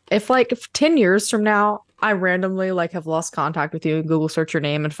 Sorry. Listen, if 10 years from now I randomly like have lost contact with you and Google search your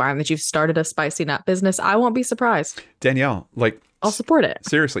name and find that you've started a spicy nut business, I won't be surprised. Danielle, like I'll support it.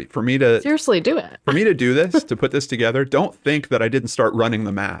 Seriously, for me to do it. For me to do this, to put this together, don't think that I didn't start running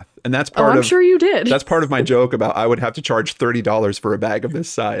the math. And that's part I'm sure you did. That's part of my joke about I would have to charge $30 for a bag of this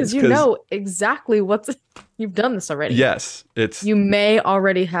size. Because you know exactly you've done this already. Yes. You may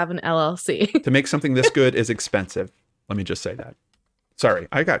already have an LLC. To make something this good is expensive. Let me just say that. Sorry,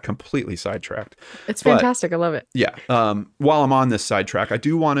 I got completely sidetracked. It's fantastic. I love it. Yeah. While I'm on this sidetrack, I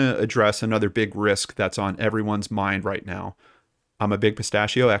do want to address another big risk that's on everyone's mind right now. I'm a big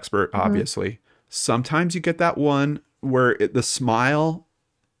pistachio expert, obviously. Sometimes you get that one where the smile,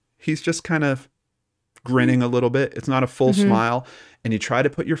 he's just kind of grinning a little bit. It's not a full smile. And you try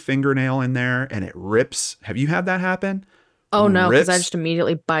to put your fingernail in there and it rips. Have you had that happen? Oh, no, because I just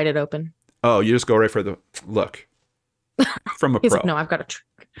immediately bite it open. Oh, you just go right for the look from a He's pro. like, no, I've got a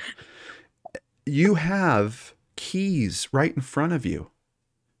trick. You have keys right in front of you.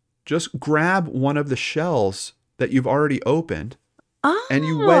 Just grab one of the shells that you've already opened. Oh. And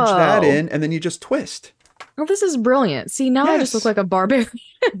you wedge that in, and then you just twist. Oh, this is brilliant. See, now I just look like a barbarian.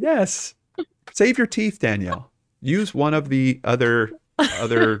 Yes. Save your teeth, Danielle. Use one of the other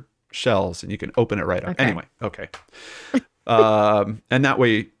shells, and you can open it right up. Okay. Anyway, okay. And that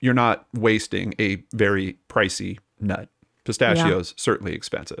way, you're not wasting a very pricey nut. Pistachios, certainly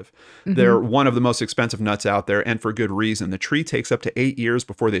expensive. They're one of the most expensive nuts out there, and for good reason. The tree takes up to 8 years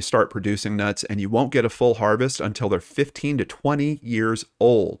before they start producing nuts, and you won't get a full harvest until they're 15 to 20 years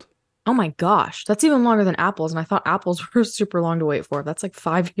old. Oh my gosh, that's even longer than apples, and I thought apples were super long to wait for. That's like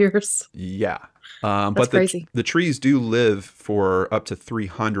 5 years. Yeah. That's but crazy. The trees do live for up to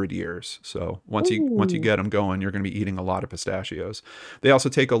 300 years. So once you get them going, you're going to be eating a lot of pistachios. They also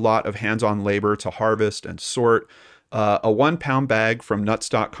take a lot of hands-on labor to harvest and sort. A 1 pound bag from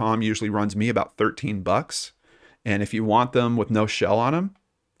nuts.com usually runs me about $13. And if you want them with no shell on them,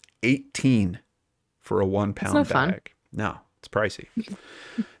 $18 for a 1 pound bag. Fun. No, it's pricey.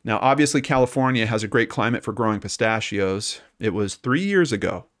 Now, obviously, California has a great climate for growing pistachios. It was 3 years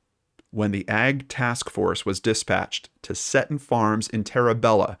ago when the Ag Task Force was dispatched to Seton Farms in Terra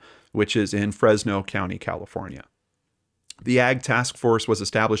Bella, which is in Fresno County, California. The Ag Task Force was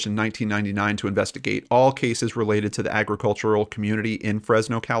established in 1999 to investigate all cases related to the agricultural community in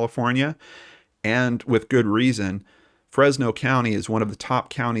Fresno, California. And with good reason, Fresno County is one of the top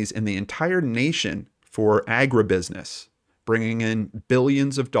counties in the entire nation for agribusiness, bringing in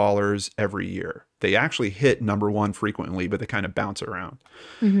billions of dollars every year. They actually hit #1 frequently, but they kind of bounce around.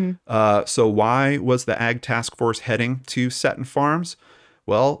 So why was the Ag Task Force heading to Seton Farms?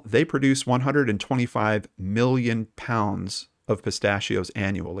 Well, they produce 125 million pounds of pistachios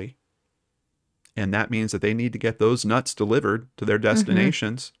annually. And that means that they need to get those nuts delivered to their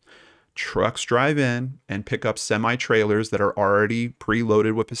destinations. Trucks drive in and pick up semi-trailers that are already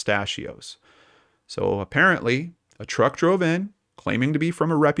preloaded with pistachios. So apparently, a truck drove in, claiming to be from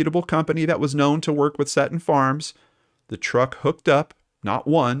a reputable company that was known to work with Seton Farms. The truck hooked up, not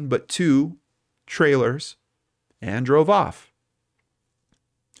 1, but 2 trailers and drove off.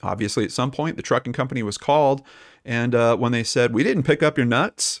 Obviously, at some point, the trucking company was called, and when they said, "We didn't pick up your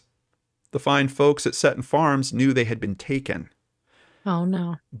nuts," the fine folks at Seton Farms knew they had been taken. Oh,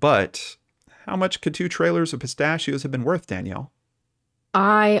 no. But how much could 2 trailers of pistachios have been worth, Danielle?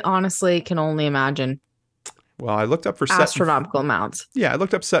 I honestly can only imagine. Well, I looked up for astronomical amounts. Yeah, I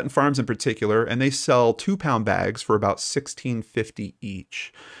looked up Seton Farms in particular, and they sell 2 pound bags for about $16.50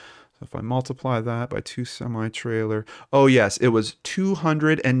 each. If I multiply that by 2 semi-trailer, oh yes, it was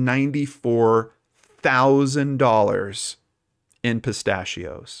 $294,000 in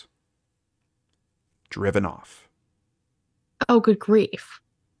pistachios driven off. Oh, good grief.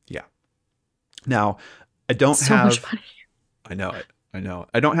 Yeah. Now, I don't so have... much money. I know it.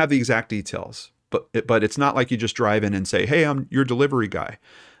 I don't have the exact details, but it's not like you just drive in and say, "Hey, I'm your delivery guy."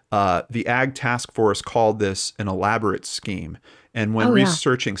 The Ag Task Force called this an elaborate scheme. And when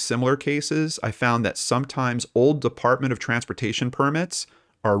researching similar cases, I found that sometimes old Department of Transportation permits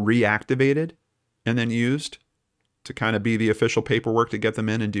are reactivated and then used to kind of be the official paperwork to get them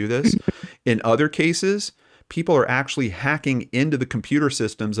in and do this. In other cases, people are actually hacking into the computer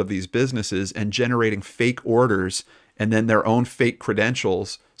systems of these businesses and generating fake orders and then their own fake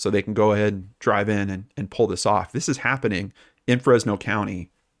credentials so they can go ahead and drive in and pull this off. This is happening in Fresno County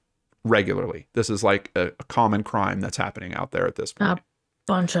regularly. This is like a common crime that's happening out there at this point. A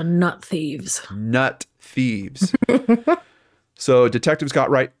bunch of nut thieves. Nut thieves. So detectives got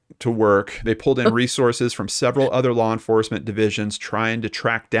right to work. They pulled in resources from several other law enforcement divisions trying to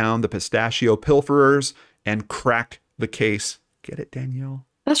track down the pistachio pilferers and crack the case. Get it, Danielle?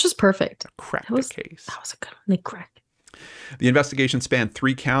 That's just perfect. Crack the case. That was a good one. They cracked. The investigation spanned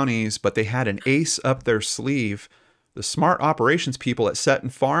 3 counties, but they had an ace up their sleeve. The smart operations people at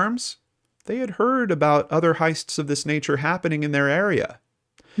Setton Farms, they had heard about other heists of this nature happening in their area.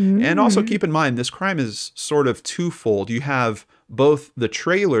 And also keep in mind, this crime is sort of twofold. You have both the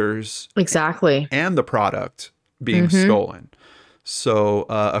trailers and the product being stolen. So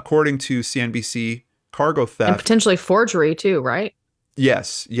according to CNBC, cargo theft. And potentially forgery too, right?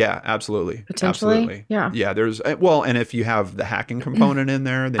 Yes. Yeah, absolutely. Potentially. Absolutely. Yeah. Yeah. There's, well, and if you have the hacking component in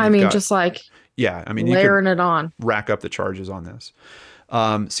there, then just like, yeah, I mean, layering it on. Rack up the charges on this.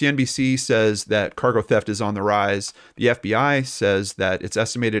 CNBC says that cargo theft is on the rise. The FBI says that it's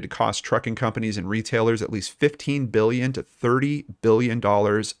estimated to cost trucking companies and retailers at least $15 billion to $30 billion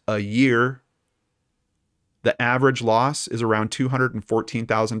a year. The average loss is around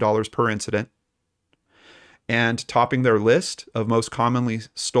 $214,000 per incident. And topping their list of most commonly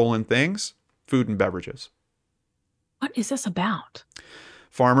stolen things, food and beverages. What is this about?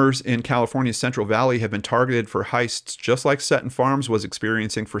 Farmers in California's Central Valley have been targeted for heists just like Setton Farms was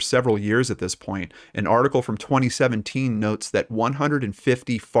experiencing for several years at this point. An article from 2017 notes that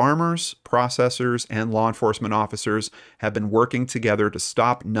 150 farmers, processors, and law enforcement officers have been working together to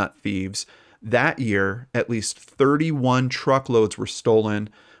stop nut thieves. That year, at least 31 truckloads were stolen,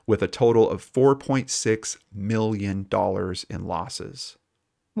 with a total of $4.6 million in losses.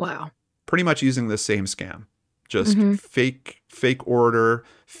 Wow. Pretty much using the same scam. Just fake order,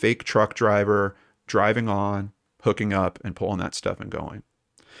 fake truck driver, driving on, hooking up, and pulling that stuff and going.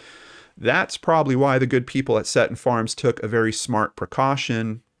 That's probably why the good people at Setton Farms took a very smart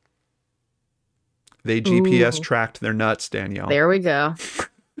precaution. They GPS tracked their nuts, Danielle. There we go.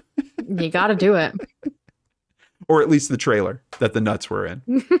 You got to do it. Or at least the trailer that the nuts were in.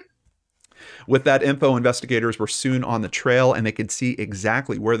 With that info, investigators were soon on the trail and they could see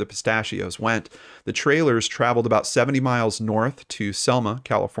exactly where the pistachios went. The trailers traveled about 70 miles north to Selma,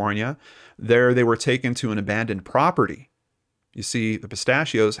 California. There they were taken to an abandoned property. You see, the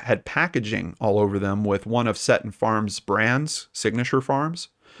pistachios had packaging all over them with one of Setton Farms' brands, Signature Farms.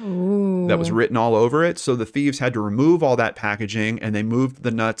 Ooh. That was written all over it. So the thieves had to remove all that packaging and they moved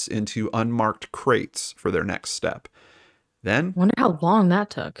the nuts into unmarked crates for their next step. Then, wonder how long that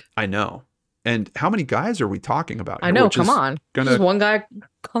took. I know. And how many guys are we talking about here? I know, come on. Just one guy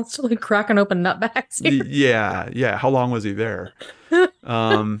constantly cracking open nut bags here. Yeah. How long was he there?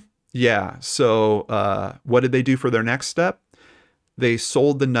 Yeah. So what did they do for their next step? They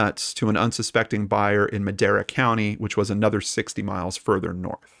sold the nuts to an unsuspecting buyer in Madera County, which was another 60 miles further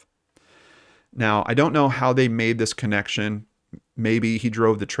north. Now, I don't know how they made this connection. Maybe he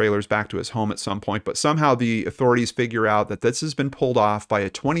drove the trailers back to his home at some point, but somehow the authorities figure out that this has been pulled off by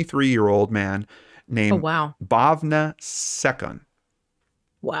a 23-year-old man named Bhavna Sekun.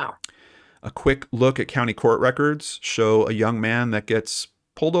 Wow. A quick look at county court records show a young man that gets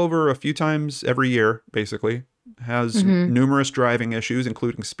pulled over a few times every year, basically. Has numerous driving issues,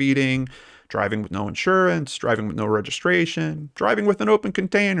 including speeding, driving with no insurance, driving with no registration, driving with an open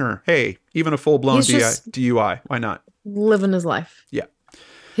container. Hey, even a full-blown DUI. Why not? Living his life. Yeah.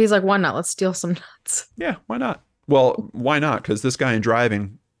 He's like, why not? Let's steal some nuts. Yeah, why not? Well, why not? Because this guy in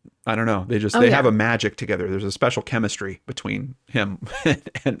driving, I don't know. They have a magic together. There's a special chemistry between him and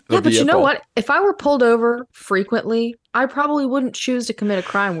the but you know what? If I were pulled over frequently, I probably wouldn't choose to commit a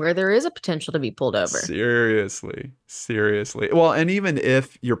crime where there is a potential to be pulled over. Seriously. Well, and even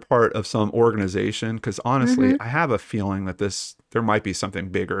if you're part of some organization, because honestly, I have a feeling that there might be something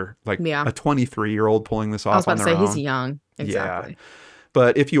bigger, like a 23-year-old pulling this off on their own. I was about to say, he's young. Exactly. Yeah.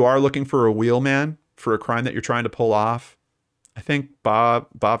 But if you are looking for a wheelman for a crime that you're trying to pull off, I think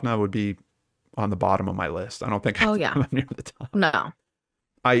Bhavna would be on the bottom of my list. I don't think I'm near the top. No.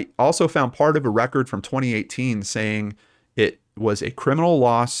 I also found part of a record from 2018 saying it was a criminal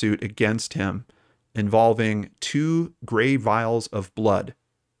lawsuit against him involving 2 gray vials of blood.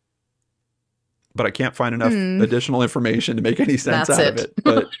 But I can't find enough additional information to make any sense out of it.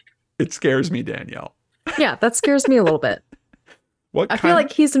 But it scares me, Danielle. Yeah, that scares me a little bit. I feel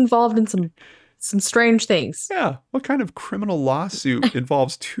like he's involved in some strange things. Yeah. What kind of criminal lawsuit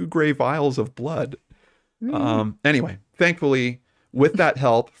involves 2 gray vials of blood? Anyway, thankfully, with that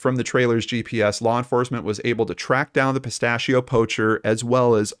help from the trailer's GPS, law enforcement was able to track down the pistachio poacher as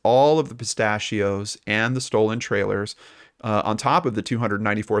well as all of the pistachios and the stolen trailers. On top of the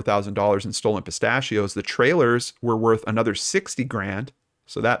 $294,000 in stolen pistachios, the trailers were worth another $60,000.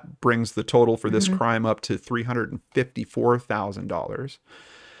 So that brings the total for this Mhm. crime up to $354,000.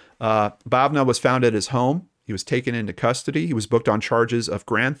 Bavna was found at his home. He was taken into custody. He was booked on charges of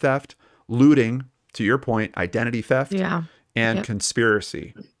grand theft, looting, to your point, identity theft, Yeah. and Yep.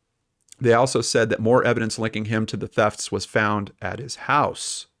 conspiracy. They also said that more evidence linking him to the thefts was found at his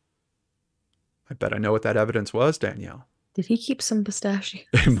house. I bet I know what that evidence was, Danielle. Did he keep some pistachios?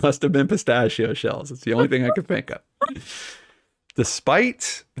 It must have been pistachio shells. It's the only thing I could think of.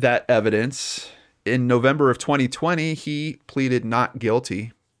 Despite that evidence, in November of 2020, he pleaded not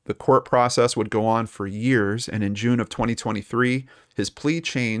guilty. The court process would go on for years, and in June of 2023, his plea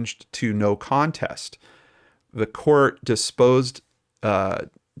changed to no contest. The court disposed, I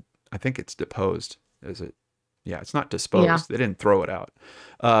think it's deposed, is it? Yeah, it's not disposed. Yeah. They didn't throw it out.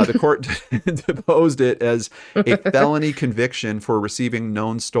 The court deposed it as a felony conviction for receiving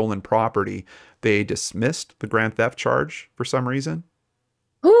known stolen property. They dismissed the grand theft charge for some reason.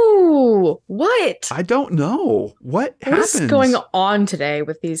 Ooh, what? I don't know. What What's happens? going on today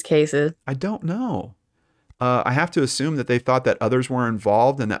with these cases? I don't know. I have to assume that they thought that others were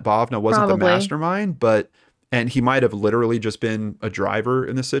involved and that Bavna wasn't the Probably. mastermind, and he might have literally just been a driver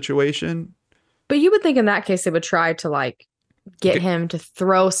in the situation. But you would think in that case they would try to like get him to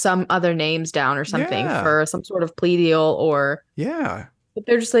throw some other names down or something Yeah. for some sort of plea deal or Yeah. but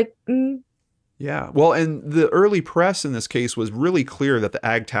they're just like Yeah. Well, and the early press in this case was really clear that the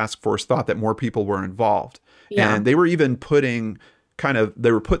Ag Task Force thought that more people were involved. yeah. And they were even putting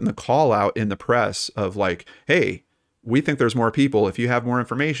the call out in the press of like, hey, we think there's more people. If you have more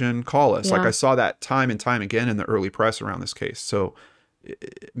information, call us. Like Yeah. I saw that time and time again in the early press around this case. So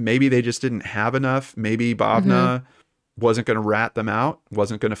maybe they just didn't have enough. Maybe Bavna wasn't going to rat them out,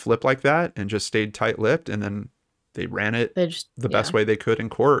 wasn't going to flip like that, and just stayed tight-lipped. And then they ran it They just the best way they could in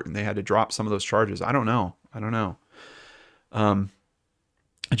court, and they had to drop some of those charges. I don't know.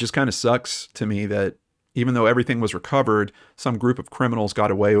 It just kind of sucks to me that even though everything was recovered, some group of criminals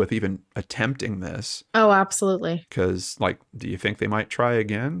got away with even attempting this. Oh, absolutely. Because, like, do you think they might try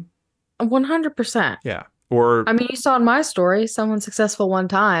again? 100%. Yeah. Or I mean, you saw in my story, someone successful one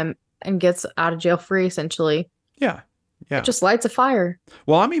time and gets out of jail free essentially. yeah. It just lights a fire.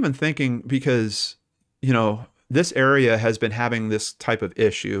 Well, I'm even thinking because, this area has been having this type of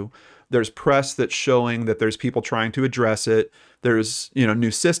issue. There's press that's showing that there's people trying to address it. There's,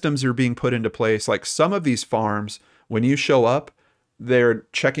 new systems are being put into place. Like some of these farms, when you show up, they're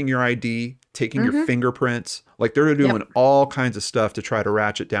checking your ID, taking your fingerprints. Like they're doing all kinds of stuff to try to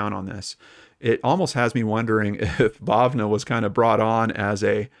ratchet down on this. It almost has me wondering if Bavna was kind of brought on as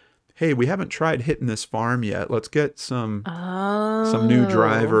a, hey, we haven't tried hitting this farm yet. Let's get some new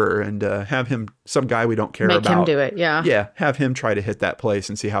driver and have him, some guy we don't care Make about. him do it. Yeah. Yeah, have him try to hit that place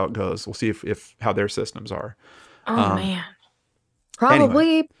and see how it goes. We'll see if how their systems are. Oh man. Probably.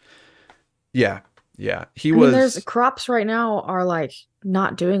 Anyway. Yeah. I mean, there's crops right now are like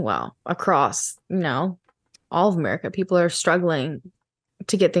not doing well across, all of America. People are struggling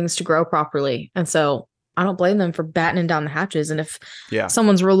to get things to grow properly. And so I don't blame them for battening down the hatches. And if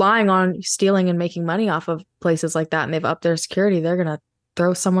someone's relying on stealing and making money off of places like that and they've upped their security, they're going to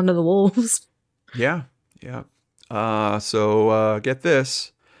throw someone to the wolves. Yeah. So get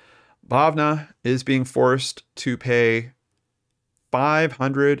this. Bavna is being forced to pay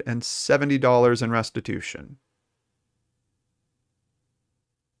 $570 in restitution.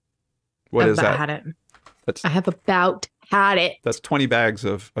 What is that? I have about had it. That's 20 bags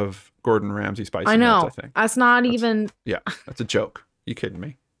of Gordon Ramsay spicy I know. nuts, I think. That's not even. Yeah, that's a joke. You kidding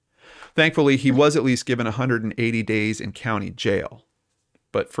me? Thankfully, he was at least given 180 days in county jail.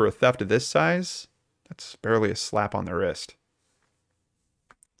 But for a theft of this size, that's barely a slap on the wrist.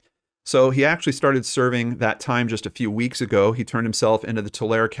 So he actually started serving that time just a few weeks ago. He turned himself into the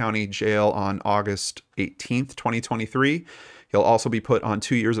Tulare County Jail on August 18th, 2023. He'll also be put on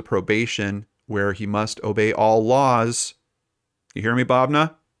 2 years of probation where he must obey all laws. You hear me,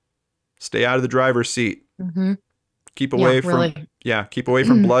 Bavna? Stay out of the driver's seat. Keep away keep away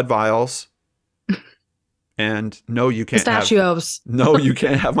from blood vials. And no, you can't pistachios. You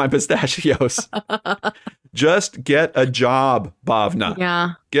can't have my pistachios. Just get a job, Bavna.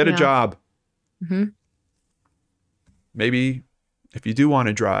 Yeah. Get a job. Maybe if you do want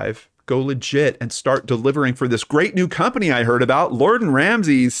to drive, go legit and start delivering for this great new company I heard about, Lordan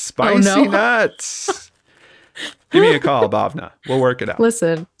Ramsay's Spicy Nuts. Give me a call, Bavna. We'll work it out.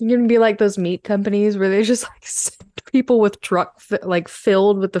 Listen, you're going to be like those meat companies where they just like send people with truck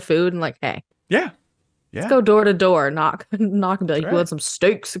filled with the food and like, hey. Yeah. Let's go door to door, knock and be like, you want some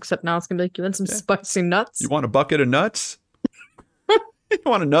steaks, except now it's gonna be like, you want some spicy nuts? You want a bucket of nuts? You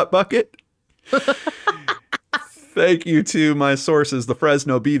want a nut bucket? Thank you to my sources, the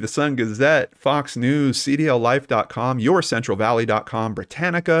Fresno Bee, the Sun Gazette, Fox News, CDLLife.com, YourCentralValley.com,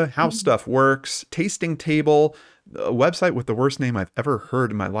 Britannica, How Stuff Works, Tasting Table, a website with the worst name I've ever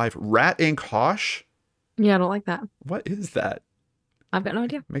heard in my life, Rat Ink Hosh. Yeah, I don't like that. What is that? I've got no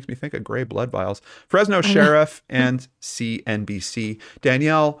idea. Makes me think of gray blood vials. Fresno Sheriff and CNBC.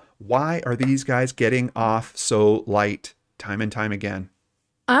 Danielle, why are these guys getting off so light time and time again?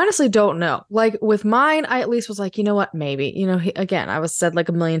 I honestly don't know. Like with mine, I at least was like, you know what, maybe, again, I was said like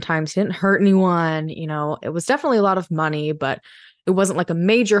a million times, he didn't hurt anyone. It was definitely a lot of money, but it wasn't like a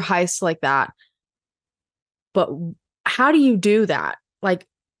major heist like that. But how do you do that? Like,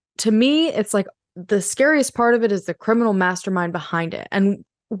 to me, it's like the scariest part of it is the criminal mastermind behind it. And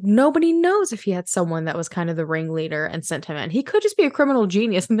nobody knows if he had someone that was kind of the ringleader and sent him in. He could just be a criminal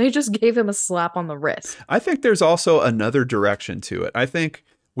genius and they just gave him a slap on the wrist. I think there's also another direction to it. I think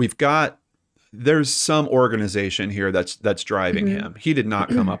there's some organization here that's driving him. He did not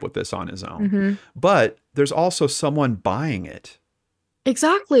come up with this on his own. But there's also someone buying it.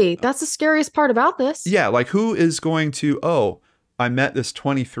 Exactly. That's the scariest part about this. Yeah, like who is going to, I met this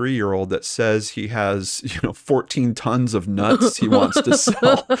 23-year-old that says he has, 14 tons of nuts he wants to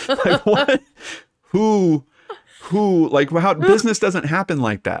sell. Like what? Who, like how business doesn't happen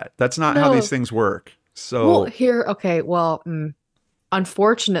like that. That's not how these things work. So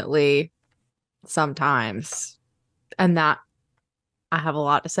unfortunately, sometimes, and that I have a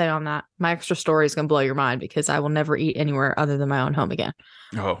lot to say on that. My extra story is going to blow your mind because I will never eat anywhere other than my own home again.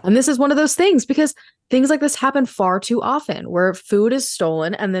 Oh. And this is one of those things because things like this happen far too often where food is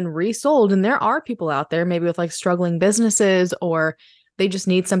stolen and then resold. And there are people out there maybe with like struggling businesses or they just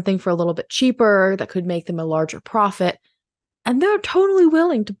need something for a little bit cheaper that could make them a larger profit. And they're totally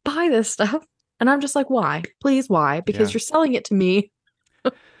willing to buy this stuff. And I'm just like, why? Please, why? Because you're selling it to me.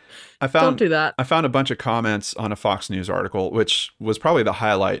 Don't do that. I found a bunch of comments on a Fox News article, which was probably the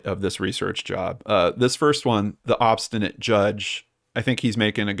highlight of this research job. This first one, the obstinate judge, I think he's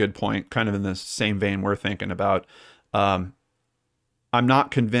making a good point, kind of in the same vein we're thinking about. I'm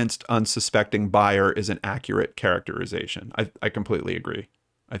not convinced unsuspecting buyer is an accurate characterization. I completely agree.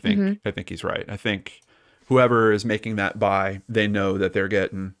 I think he's right. I think whoever is making that buy, they know that they're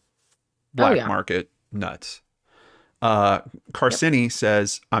getting black market nuts. Carsini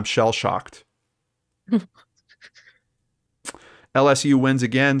says, I'm shell-shocked. LSU wins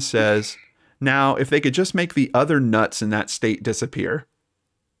again says, now, if they could just make the other nuts in that state disappear.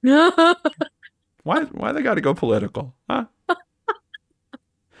 Why they got to go political? Huh?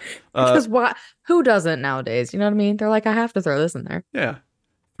 Because who doesn't nowadays? You know what I mean? They're like, I have to throw this in there. Yeah.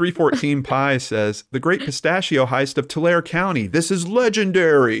 314 Pie says, the Great Pistachio Heist of Tulare County. This is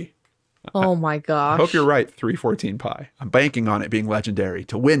legendary. Oh my gosh. I hope you're right, 314 Pi. I'm banking on it being legendary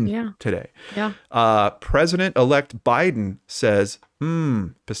to win today. Yeah. President-elect Biden says,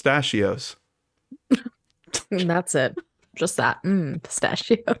 pistachios. And that's it. Just that.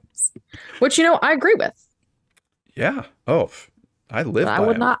 Pistachios. Which, I agree with. Yeah. Oh, I live by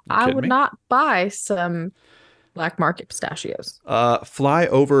I would not buy some black market pistachios.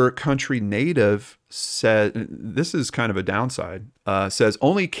 Flyover Country Native said, this is kind of a downside, says,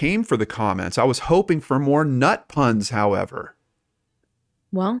 only came for the comments. I was hoping for more nut puns, however.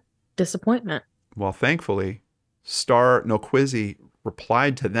 Well, disappointment. Well, thankfully, Star Noquizzi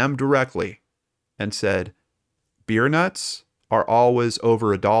replied to them directly and said, beer nuts are always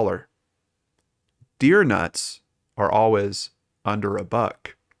over $1. Deer nuts are always under $1.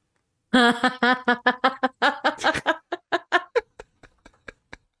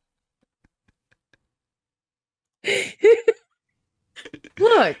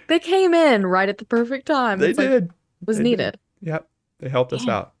 Look, they came in right at the perfect time. They did. Was needed. Yep. They helped us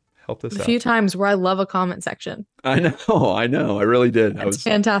out. A few times where I love a comment section. I know. I really did. It's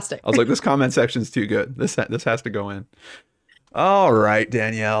fantastic. I was like, this comment section's too good. This has to go in. All right,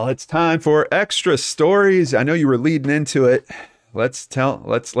 Danielle, it's time for extra stories. I know you were leading into it. Let's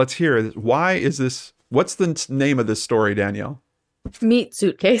hear it. Why is this? What's the name of this story, Danielle? Meat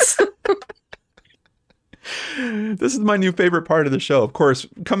suitcase. This is my new favorite part of the show. Of course,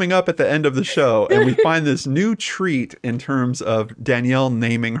 coming up at the end of the show, and we find this new treat in terms of Danielle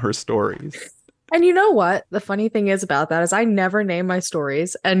naming her stories. And you know what? The funny thing is about that is I never name my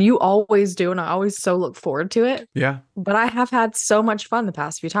stories, and you always do, and I always so look forward to it. Yeah. But I have had so much fun the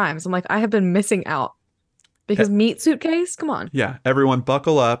past few times. I'm like, I have been missing out. Because meat suitcase? Come on. Yeah. Everyone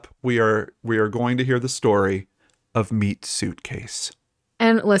buckle up. We are going to hear the story of Meat Suitcase.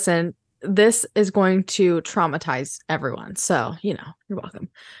 And listen, this is going to traumatize everyone. So, you're welcome.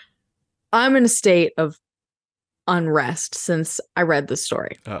 I'm in a state of unrest since I read this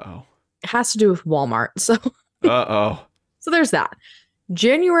story. Uh-oh. It has to do with Walmart. So Uh-oh. So there's that.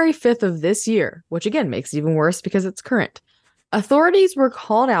 January 5th of this year, which again makes it even worse because it's current. Authorities were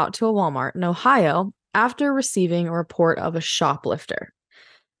called out to a Walmart in Ohio after receiving a report of a shoplifter.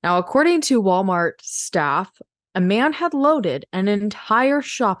 Now, according to Walmart staff, a man had loaded an entire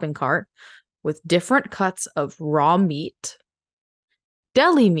shopping cart with different cuts of raw meat,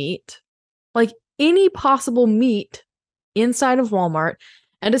 deli meat, like any possible meat inside of Walmart,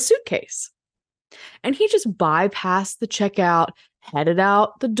 and a suitcase. And he just bypassed the checkout, headed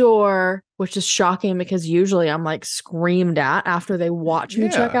out the door, which is shocking because usually I'm like screamed at after they watch me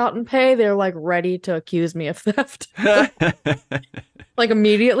check out and pay. They're like ready to accuse me of theft. Like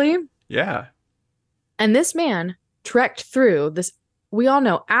immediately. Yeah. And this man trekked through this, we all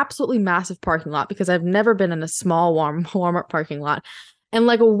know, absolutely massive parking lot because I've never been in a small Walmart parking lot. And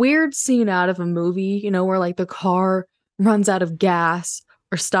like a weird scene out of a movie, you know, where like the car runs out of gas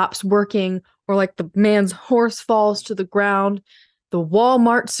or stops working, or like the man's horse falls to the ground. The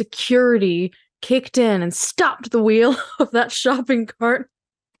Walmart security kicked in and stopped the wheel of that shopping cart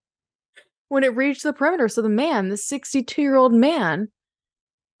when it reached the perimeter. So the man, the 62-year-old man,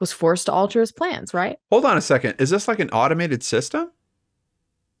 was forced to alter his plans, right? Hold on a second. Is this like an automated system?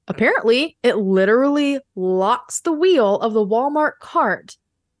 Apparently, it literally locks the wheel of the Walmart cart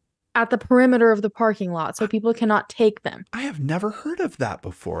at the perimeter of the parking lot so people cannot take them. I have never heard of that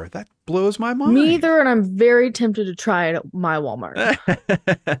before. That blows my mind. Me either, and I'm very tempted to try it at my Walmart.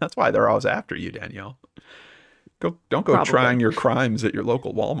 That's why they're always after you, Danielle. Don't go Probably. trying your crimes at your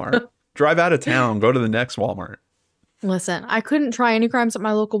local Walmart. Drive out of town. Go to the next Walmart. Listen, I couldn't try any crimes at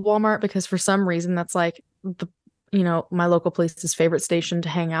my local Walmart because for some reason that's like my local police's favorite station to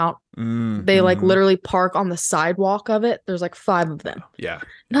hang out. Mm-hmm. They like literally park on the sidewalk of it. There's like 5 of them. Yeah.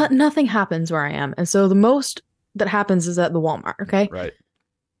 Nothing happens where I am. And so the most that happens is at the Walmart. Okay. Right.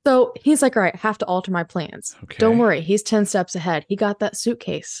 So he's like, all right, I have to alter my plans. Okay. Don't worry. He's 10 steps ahead. He got that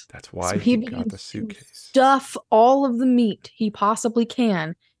suitcase. That's why he got the suitcase. Stuff all of the meat he possibly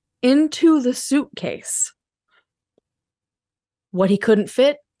can into the suitcase. What he couldn't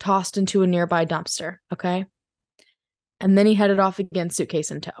fit, tossed into a nearby dumpster. Okay. And then he headed off again,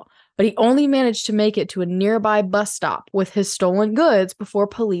 suitcase in tow. But he only managed to make it to a nearby bus stop with his stolen goods before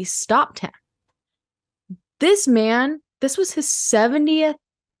police stopped him. This man, this was his 70th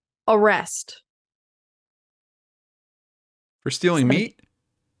arrest. For stealing meat?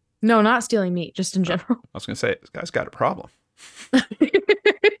 No, not stealing meat, just in general. I was going to say, this guy's got a problem.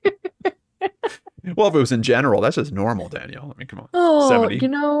 Well, if it was in general, that's just normal, Danielle. I mean, come on. Oh,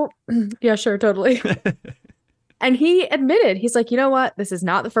 70. Yeah, sure, totally. And he admitted, he's like, you know what? This is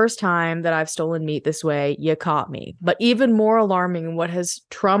not the first time that I've stolen meat this way. You caught me. But even more alarming, and what has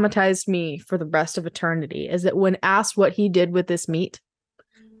traumatized me for the rest of eternity, is that when asked what he did with this meat,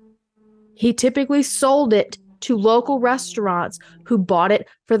 he typically sold it to local restaurants who bought it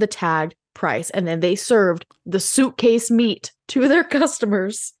for the tagged price. And then they served the suitcase meat to their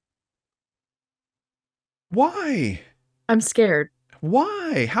customers. Why? I'm scared.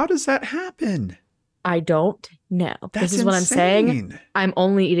 Why? How does that happen? I don't know. This is what I'm saying. I'm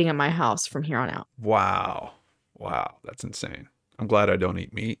only eating at my house from here on out. Wow. Wow. That's insane. I'm glad I don't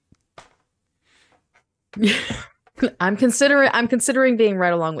eat meat. I'm considering being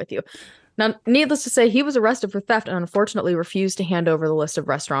right along with you. Now, needless to say, he was arrested for theft and unfortunately refused to hand over the list of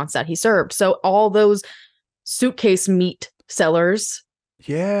restaurants that he served. So all those suitcase meat sellers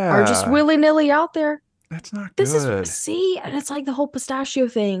are just willy-nilly out there. That's not good. And it's like the whole pistachio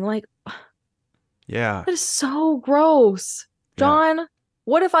thing. Like, yeah. That is so gross. John,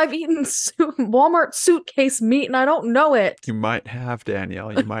 what if I've eaten Walmart suitcase meat and I don't know it? You might have,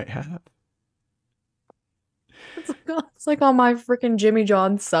 Danielle. You might have. It's like on my freaking Jimmy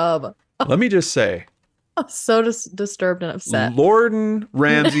John sub. Let me just say. I'm so disturbed and upset. Lordan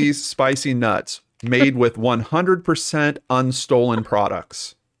Ramsay's spicy nuts made with 100% unstolen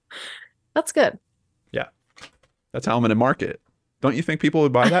products. That's good. Yeah. That's how I'm going to market it. Don't you think people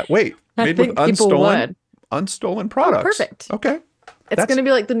would buy that? Wait, made with unstolen products. Oh, perfect. Okay. It's going to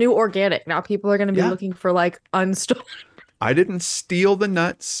be like the new organic. Now people are going to be looking for like unstolen. I didn't steal the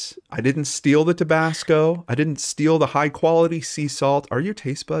nuts. I didn't steal the Tabasco. I didn't steal the high quality sea salt. Are your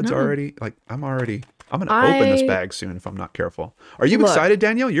taste buds already? Like I'm going to open this bag soon if I'm not careful. Are you excited,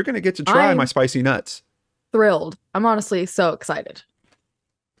 Danielle? You're going to get to try my spicy nuts. Thrilled. I'm honestly so excited.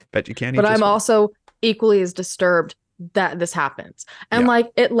 Bet you can't eat But I'm also equally as disturbed that this happens. And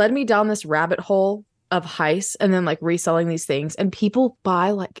like it led me down this rabbit hole of heists and then like reselling these things, and people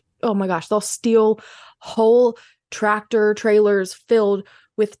buy like, oh my gosh, they'll steal whole tractor trailers filled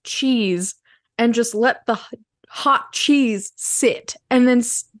with cheese and just let the hot cheese sit. And then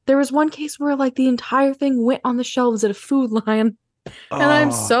there was one case where like the entire thing went on the shelves at a Food Lion.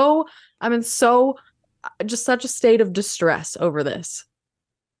 And I'm in just such a state of distress over this.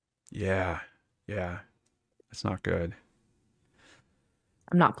 Yeah. It's not good.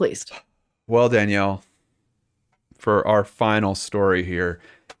 I'm not pleased. Well, Danielle, for our final story here,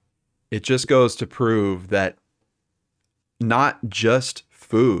 it just goes to prove that not just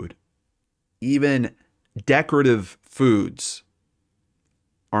food, even decorative foods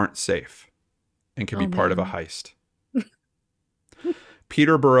aren't safe and can be part of a heist.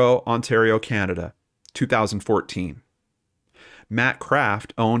 Peterborough, Ontario, Canada, 2014. Matt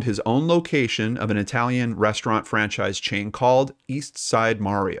Kraft owned his own location of an Italian restaurant franchise chain called East Side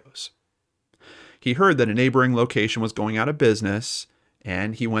Mario's. He heard that a neighboring location was going out of business,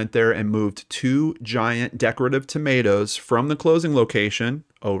 and he went there and moved 2 giant decorative tomatoes from the closing location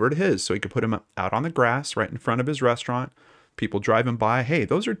over to his, so he could put them out on the grass right in front of his restaurant. People driving by, hey,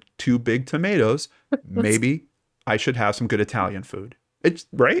 those are 2 big tomatoes. Maybe I should have some good Italian food. It's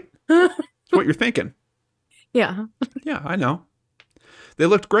right. It's what you're thinking. Yeah. Yeah, I know. They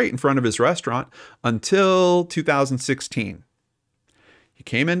looked great in front of his restaurant until 2016. He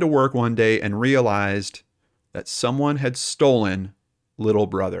came into work one day and realized that someone had stolen Little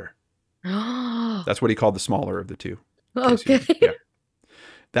Brother. That's what he called the smaller of the 2. Okay. Yeah.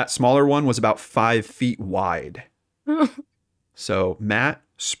 That smaller one was about 5 feet wide. So Matt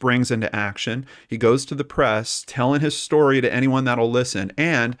springs into action. He goes to the press, telling his story to anyone that'll listen,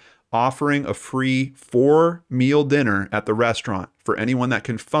 and offering a free 4-meal dinner at the restaurant for anyone that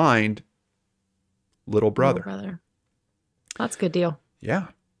can find Little Brother. That's a good deal. Yeah.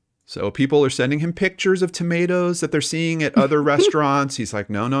 So people are sending him pictures of tomatoes that they're seeing at other restaurants. He's like,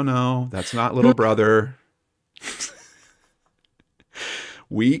 no, that's not Little Brother.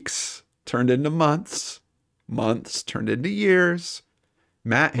 Weeks turned into months. Months turned into years.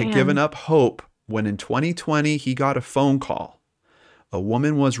 Matt had given up hope when in 2020 he got a phone call. A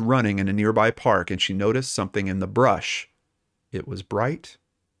woman was running in a nearby park and she noticed something in the brush. It was bright,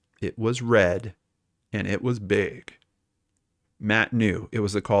 it was red, and it was big. Matt knew it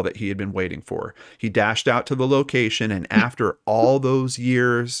was the call that he had been waiting for. He dashed out to the location, and after all those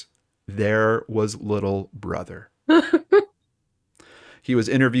years, there was Little Brother. He was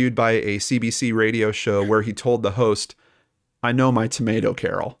interviewed by a CBC radio show where he told the host, "I know my tomato,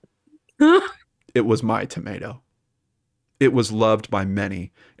 Carol. It was my tomato. It was loved by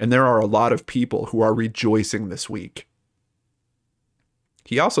many, and there are a lot of people who are rejoicing this week."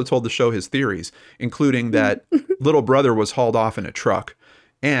 He also told the show his theories, including that Little Brother was hauled off in a truck,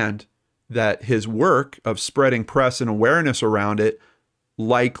 and that his work of spreading press and awareness around it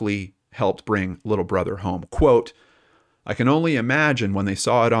likely helped bring Little Brother home. Quote, "I can only imagine when they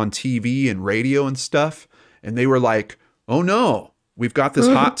saw it on TV and radio and stuff, and they were like, oh no, we've got this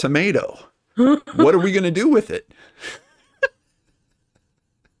hot tomato. What are we going to do with it?"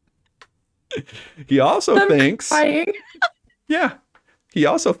 He also thinks... Yeah. He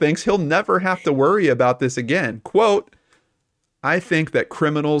also thinks he'll never have to worry about this again. Quote, "I think that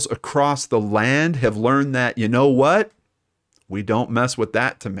criminals across the land have learned that, you know what? We don't mess with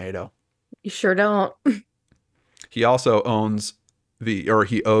that tomato." You sure don't. He also owes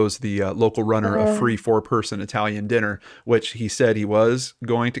the local runner a free 4-person Italian dinner, which he said he was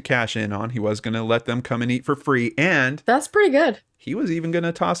going to cash in on. He was going to let them come and eat for free. And that's pretty good. He was even going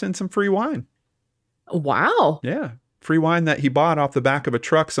to toss in some free wine. Wow. Yeah. Free wine that he bought off the back of a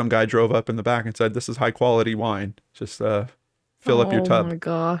truck. Some guy drove up in the back and said, "This is high quality wine. Just fill up your tub." Oh my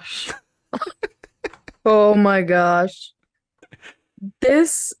gosh. Oh my gosh.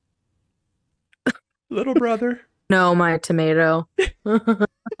 This Little Brother. No, my tomato.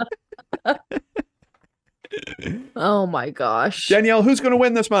 Oh my gosh. Danielle, who's going to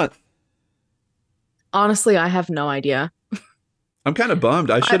win this month? Honestly, I have no idea. I'm kind of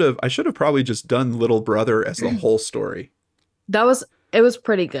bummed. I should have probably just done Little Brother as the whole story. It was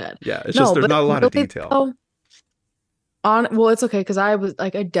pretty good. Yeah, it's just there's not a lot of detail. Well, it's okay because I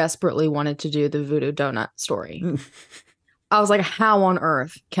desperately wanted to do the voodoo donut story. I was like, how on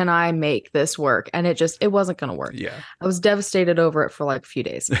earth can I make this work? And it wasn't going to work. Yeah. I was devastated over it for like a few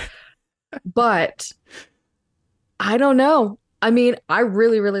days. But I don't know. I mean, I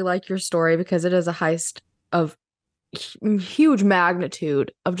really, really like your story because it is a heist of huge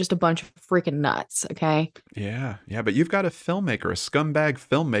magnitude of just a bunch of freaking nuts. Okay. Yeah. But you've got a filmmaker, a scumbag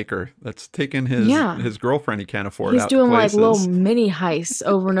filmmaker that's taking his girlfriend he can't afford. He's out doing to like places. little mini heists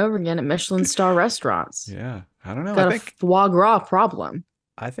over and over again at Michelin star restaurants. Yeah. I don't know. Got a foie gras problem.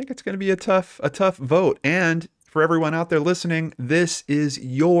 I think it's going to be a tough vote. And for everyone out there listening, this is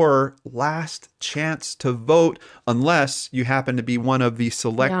your last chance to vote, unless you happen to be one of the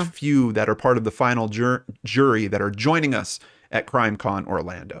select few that are part of the final jury that are joining us at CrimeCon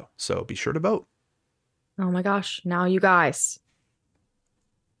Orlando. So be sure to vote. Oh my gosh. Now, you guys,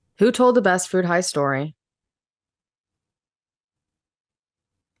 who told the best food heist story?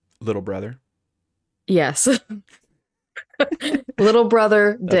 Little brother. Yes. Little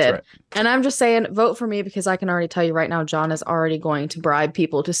brother did. That's right. And I'm just saying, vote for me, because I can already tell you right now, John is already going to bribe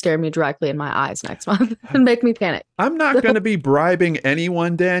people to stare me directly in my eyes next month and make me panic. I'm not going to be bribing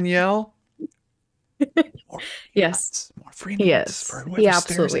anyone, Danielle. Yes. More free notes. He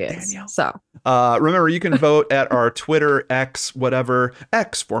absolutely is. Danielle. So remember, you can vote at our Twitter, X, whatever,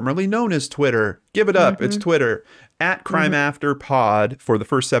 X, formerly known as Twitter. Give it up. It's Twitter, at Crime After Pod, for the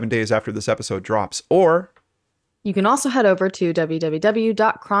first 7 days after this episode drops. Or you can also head over to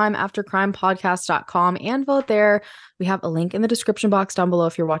www.crimeaftercrimepodcast.com and vote there. We have a link in the description box down below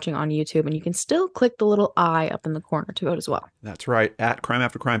if you're watching on YouTube, and you can still click the little eye up in the corner to vote as well. That's right. At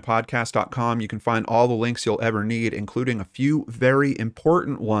crimeaftercrimepodcast.com, you can find all the links you'll ever need, including a few very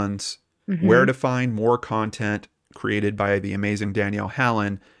important ones. Where to find more content created by the amazing Danelle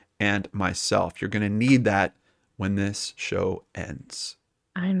Hallan and myself. You're going to need that when this show ends.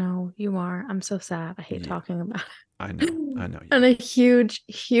 I know you are. I'm so sad. I hate talking about it. I know. And a huge,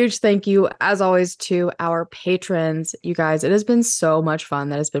 huge thank you, as always, to our patrons. You guys, it has been so much fun.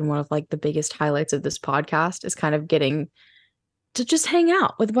 That has been one of like the biggest highlights of this podcast, is kind of getting to just hang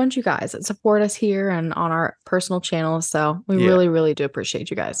out with a bunch of you guys that support us here and on our personal channels. So we really, really do appreciate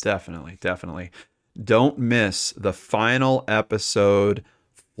you guys. Definitely. Don't miss the final episode,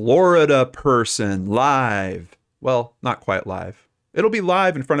 Florida Person, live. Well, not quite live. It'll be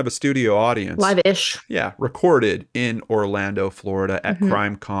live in front of a studio audience. Live-ish. Yeah, recorded in Orlando, Florida at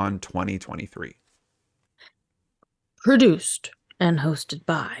CrimeCon 2023. Produced and hosted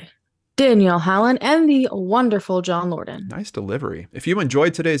by Danelle Hallan and the wonderful John Lordan. Nice delivery. If you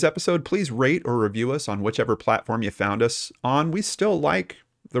enjoyed today's episode, please rate or review us on whichever platform you found us on. We still like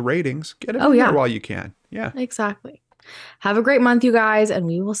the ratings. Get it in there while you can. Yeah. Exactly. Have a great month, you guys, and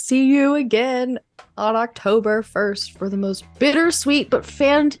we will see you again on October 1st for the most bittersweet but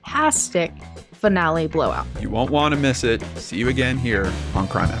fantastic finale blowout. You won't want to miss it. See you again here on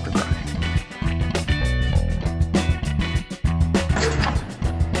Crime After Crime.